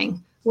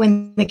learning.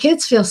 When the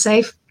kids feel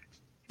safe,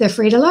 they're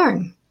free to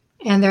learn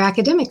and their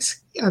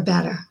academics are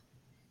better.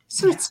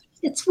 So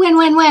it's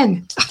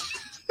win-win-win.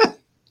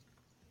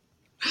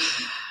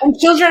 And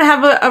children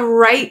have a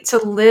right to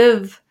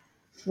live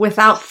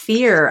without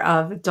fear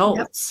of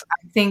adults. Yep.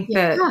 I think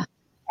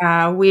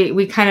that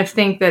we kind of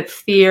think that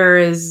fear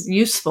is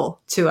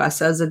useful to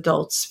us as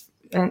adults,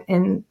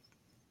 and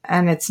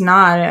it's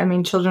not. I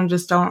mean, children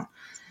just don't.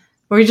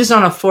 We just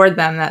don't afford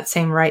them that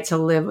same right to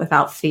live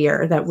without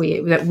fear that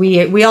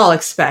we all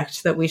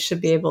expect that we should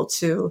be able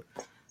to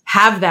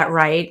have that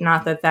right.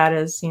 Not that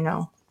is,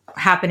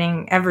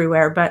 happening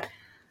everywhere, but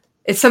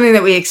it's something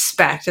that we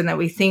expect and that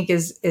we think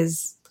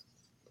is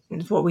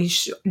what we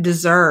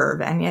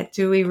deserve. And yet,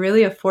 do we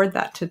really afford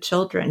that to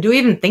children? Do we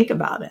even think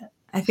about it?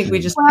 I think we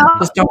just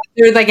don't.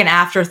 They're like an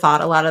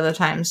afterthought a lot of the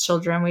times.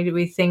 Children,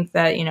 we think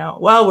that,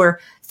 we're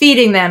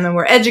feeding them and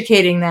we're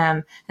educating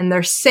them and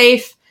they're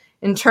safe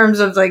in terms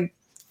of like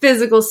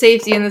physical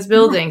safety in this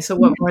building. So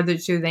what more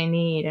do they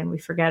need? And we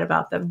forget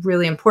about the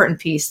really important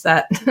piece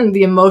that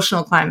the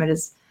emotional climate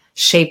is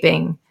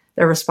shaping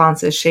their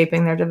responses,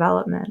 shaping their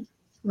development.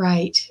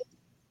 Right.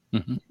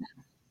 Mm-hmm.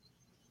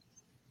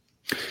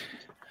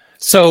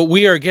 So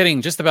we are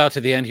getting just about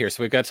to the end here.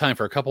 So we've got time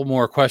for a couple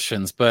more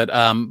questions. But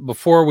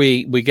before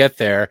we get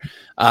there,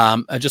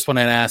 I just want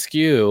to ask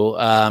you,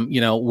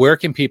 where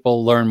can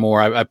people learn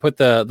more? I put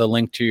the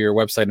link to your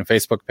website and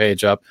Facebook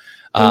page up.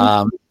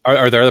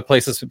 Are there other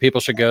places that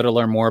people should go to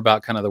learn more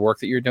about kind of the work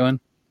that you're doing?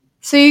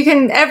 So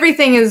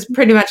everything is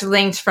pretty much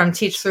linked from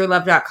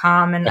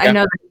teachthroughLove.com. And okay. I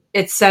know that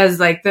it says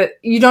like that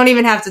you don't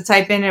even have to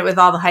type in it with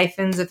all the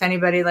hyphens. If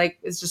anybody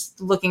is just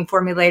looking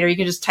for me later, you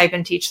can just type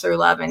in Teach Through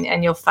Love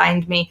and you'll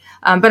find me.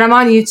 But I'm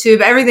on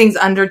YouTube. Everything's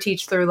under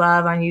Teach Through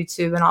Love on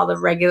YouTube and all the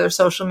regular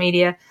social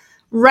media.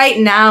 Right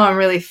now, I'm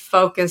really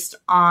focused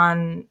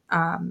on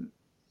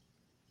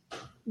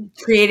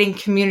creating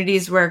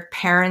communities where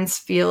parents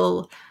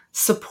feel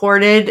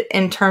supported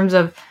in terms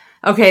of,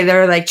 okay,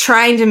 they're like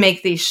trying to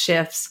make these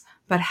shifts,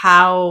 but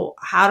how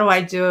do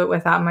I do it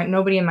without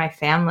nobody in my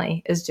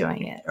family is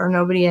doing it, or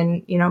nobody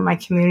in, my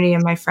community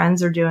and my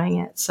friends are doing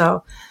it.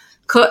 So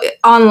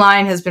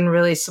online has been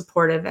really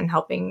supportive in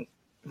helping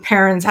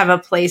parents have a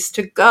place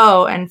to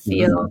go and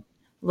feel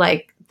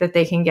like that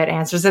they can get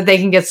answers, that they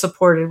can get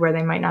supported where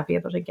they might not be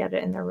able to get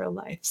it in their real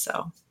life.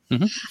 So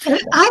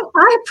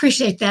I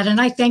appreciate that. And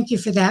I thank you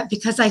for that,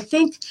 because I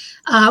think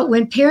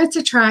when parents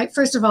are trying,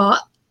 first of all,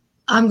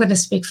 I'm going to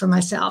speak for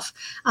myself.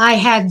 I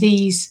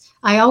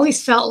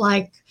always felt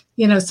like,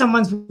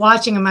 someone's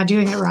watching. Am I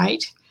doing it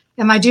right?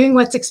 Am I doing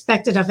what's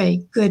expected of a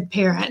good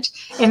parent?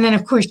 And then,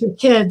 of course, your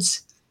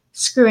kids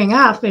screwing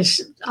up,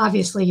 is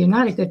obviously you're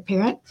not a good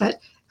parent, but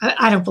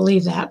I don't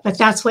believe that, but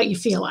that's what you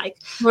feel like.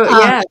 Well,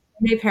 yeah,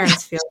 many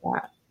parents feel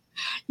that.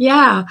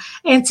 Yeah.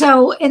 And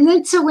so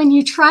when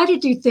you try to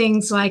do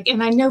things like,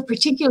 and I know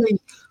particularly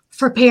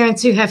for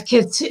parents who have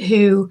kids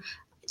who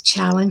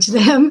challenge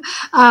them,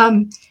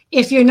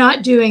 if you're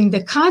not doing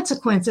the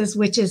consequences,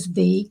 which is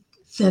the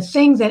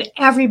thing that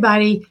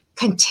everybody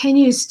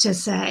continues to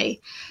say,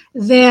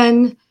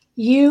 then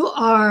you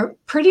are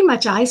pretty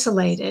much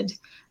isolated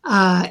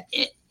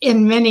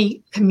in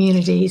many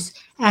communities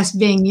as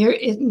being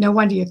no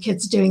wonder your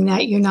kid's doing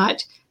that. You're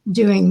not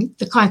doing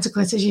the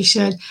consequences you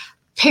should.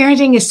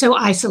 Parenting is so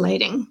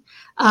isolating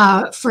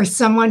for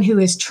someone who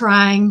is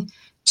trying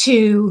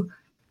to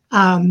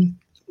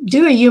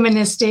do a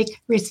humanistic,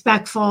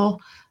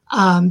 respectful,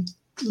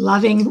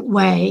 loving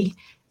way,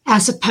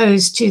 as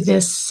opposed to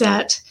this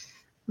set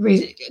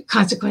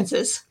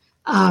consequences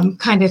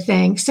kind of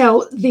thing.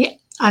 So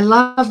I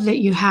love that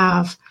you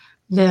have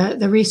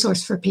the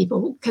resource for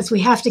people, because we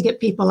have to get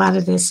people out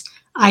of this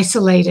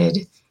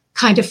isolated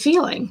kind of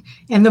feeling.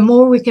 And the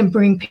more we can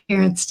bring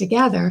parents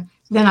together,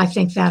 then I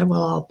think that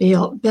will all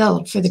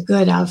build for the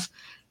good of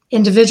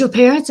individual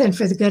parents and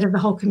for the good of the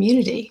whole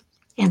community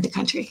and the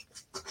country.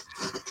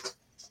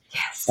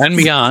 Yes. And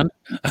beyond.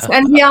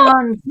 And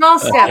beyond. Small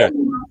steps,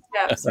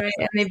 right?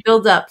 And they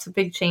build up to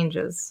big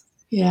changes.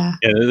 Yeah.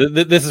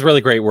 This is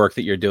really great work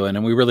that you're doing,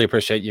 and we really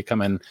appreciate you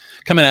coming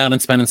out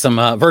and spending some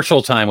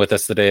virtual time with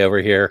us today over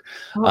here.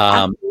 Oh,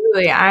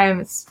 absolutely.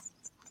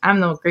 I'm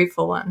the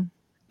grateful one.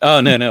 Oh,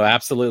 no,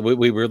 absolutely.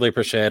 We really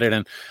appreciate it.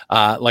 And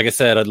like I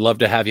said, I'd love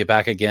to have you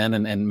back again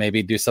and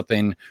maybe do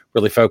something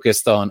really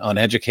focused on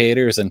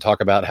educators and talk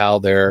about how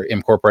they're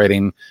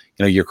incorporating,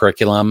 your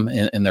curriculum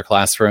in their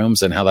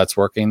classrooms and how that's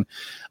working.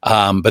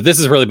 But this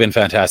has really been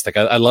fantastic.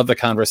 I love the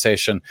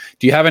conversation.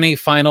 Do you have any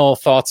final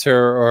thoughts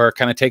or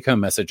kind of take-home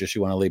messages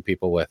you want to leave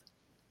people with?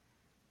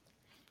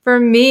 For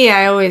me,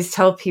 I always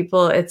tell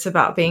people it's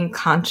about being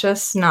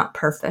conscious, not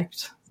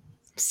perfect.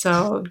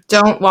 So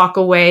don't walk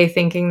away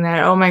thinking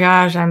that, oh my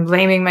gosh, I'm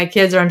blaming my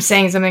kids or I'm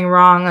saying something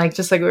wrong.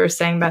 Just like we were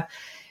saying, but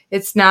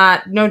it's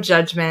no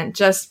judgment.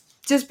 Just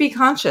be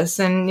conscious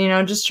and,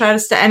 just try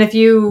to and if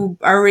you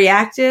are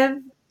reactive,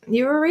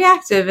 you are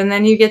reactive, and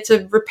then you get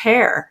to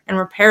repair, and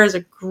repair is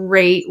a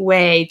great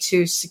way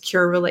to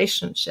secure a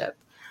relationship.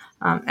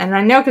 And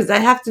I know because I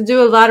have to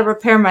do a lot of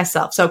repair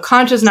myself. So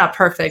conscious, not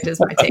perfect, is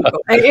my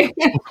takeaway.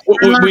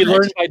 we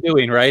learn by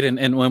doing, right?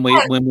 And when we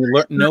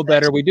know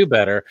better, we do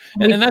better.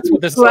 And that's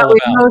what this is all about.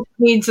 We both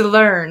need to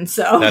learn.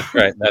 So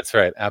That's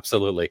right.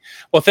 Absolutely.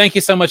 Well, thank you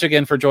so much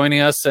again for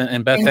joining us.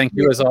 And Beth, thank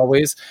you as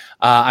always.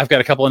 I've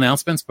got a couple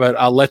announcements, but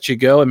I'll let you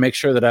go and make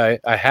sure that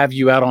I have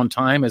you out on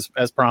time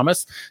as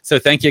promised. So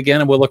thank you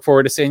again, and we'll look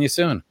forward to seeing you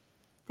soon.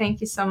 Thank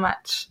you so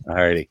much. All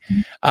righty.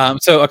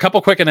 So a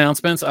couple quick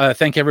announcements.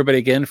 Thank everybody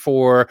again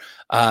for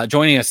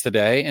joining us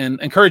today,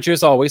 and encourage you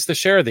as always to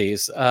share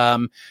these.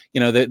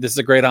 This is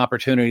a great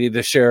opportunity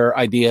to share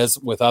ideas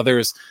with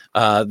others.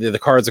 The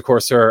cards, of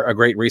course, are a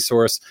great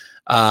resource.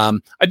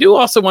 I do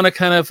also want to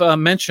kind of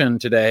mention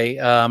today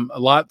a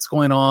lot's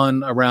going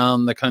on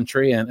around the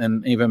country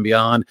and even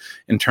beyond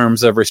in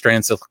terms of restraint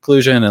and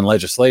seclusion and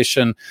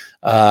legislation.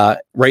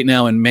 Right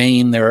now in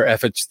Maine, there are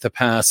efforts to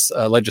pass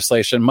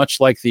legislation, much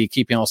like the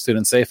Keeping All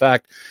Students Safe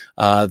Act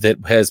that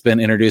has been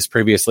introduced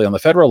previously on the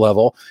federal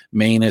level.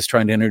 Maine is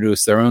trying to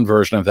introduce their own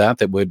version of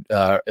that would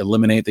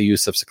eliminate the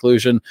use of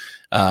seclusion,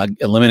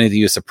 eliminate the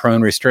use of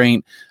prone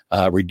restraint,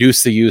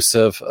 reduce the use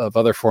of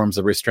other forms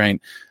of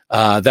restraint.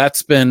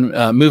 That's been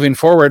moving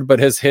forward, but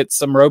has hit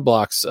some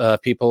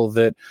roadblocks. People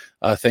that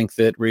think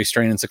that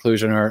restraint and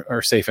seclusion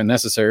are safe and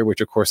necessary,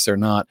 which of course they're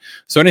not.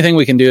 So anything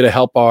we can do to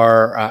help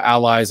our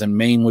allies in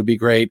Maine would be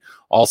great.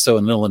 Also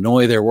in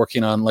Illinois, they're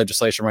working on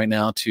legislation right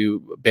now to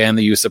ban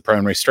the use of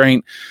prone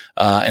restraint.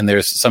 And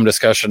there's some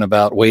discussion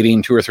about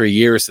waiting 2 or 3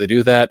 years to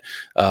do that.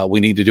 We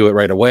need to do it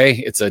right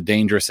away. It's a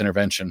dangerous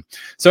intervention.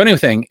 So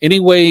any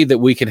way that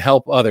we can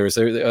help others,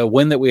 a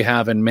win that we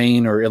have in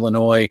Maine or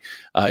Illinois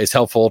is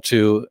helpful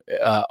to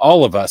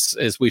all of us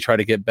as we try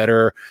to get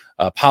better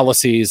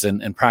policies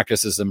and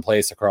practices in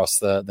place across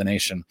the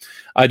nation.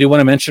 I do want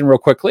to mention real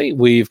quickly,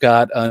 we've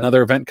got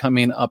another event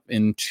coming up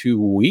in 2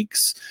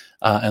 weeks.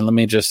 And let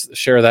me just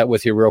share that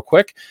with you real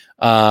quick.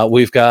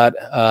 We've got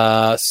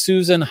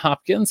Susan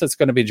Hopkins that's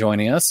going to be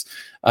joining us.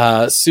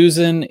 Dr.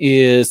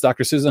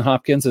 Susan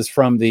Hopkins is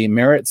from the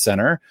Merit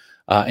Center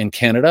in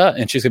Canada,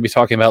 and she's going to be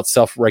talking about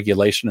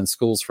self-regulation in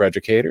schools for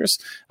educators.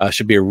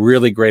 Should be a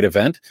really great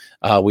event.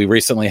 We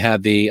recently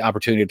had the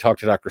opportunity to talk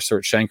to Dr.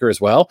 Surt Shanker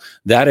as well.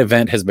 That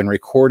event has been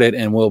recorded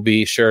and will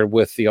be shared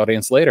with the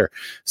audience later.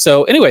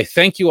 So anyway,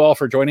 thank you all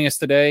for joining us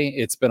today.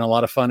 It's been a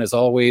lot of fun as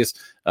always.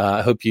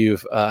 I hope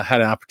you've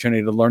had an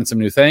opportunity to learn some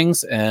new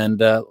things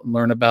and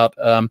learn about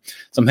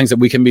some things that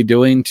we can be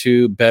doing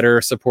to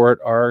better support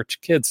our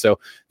kids. So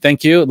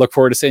thank you. Look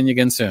forward to seeing you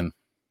again soon.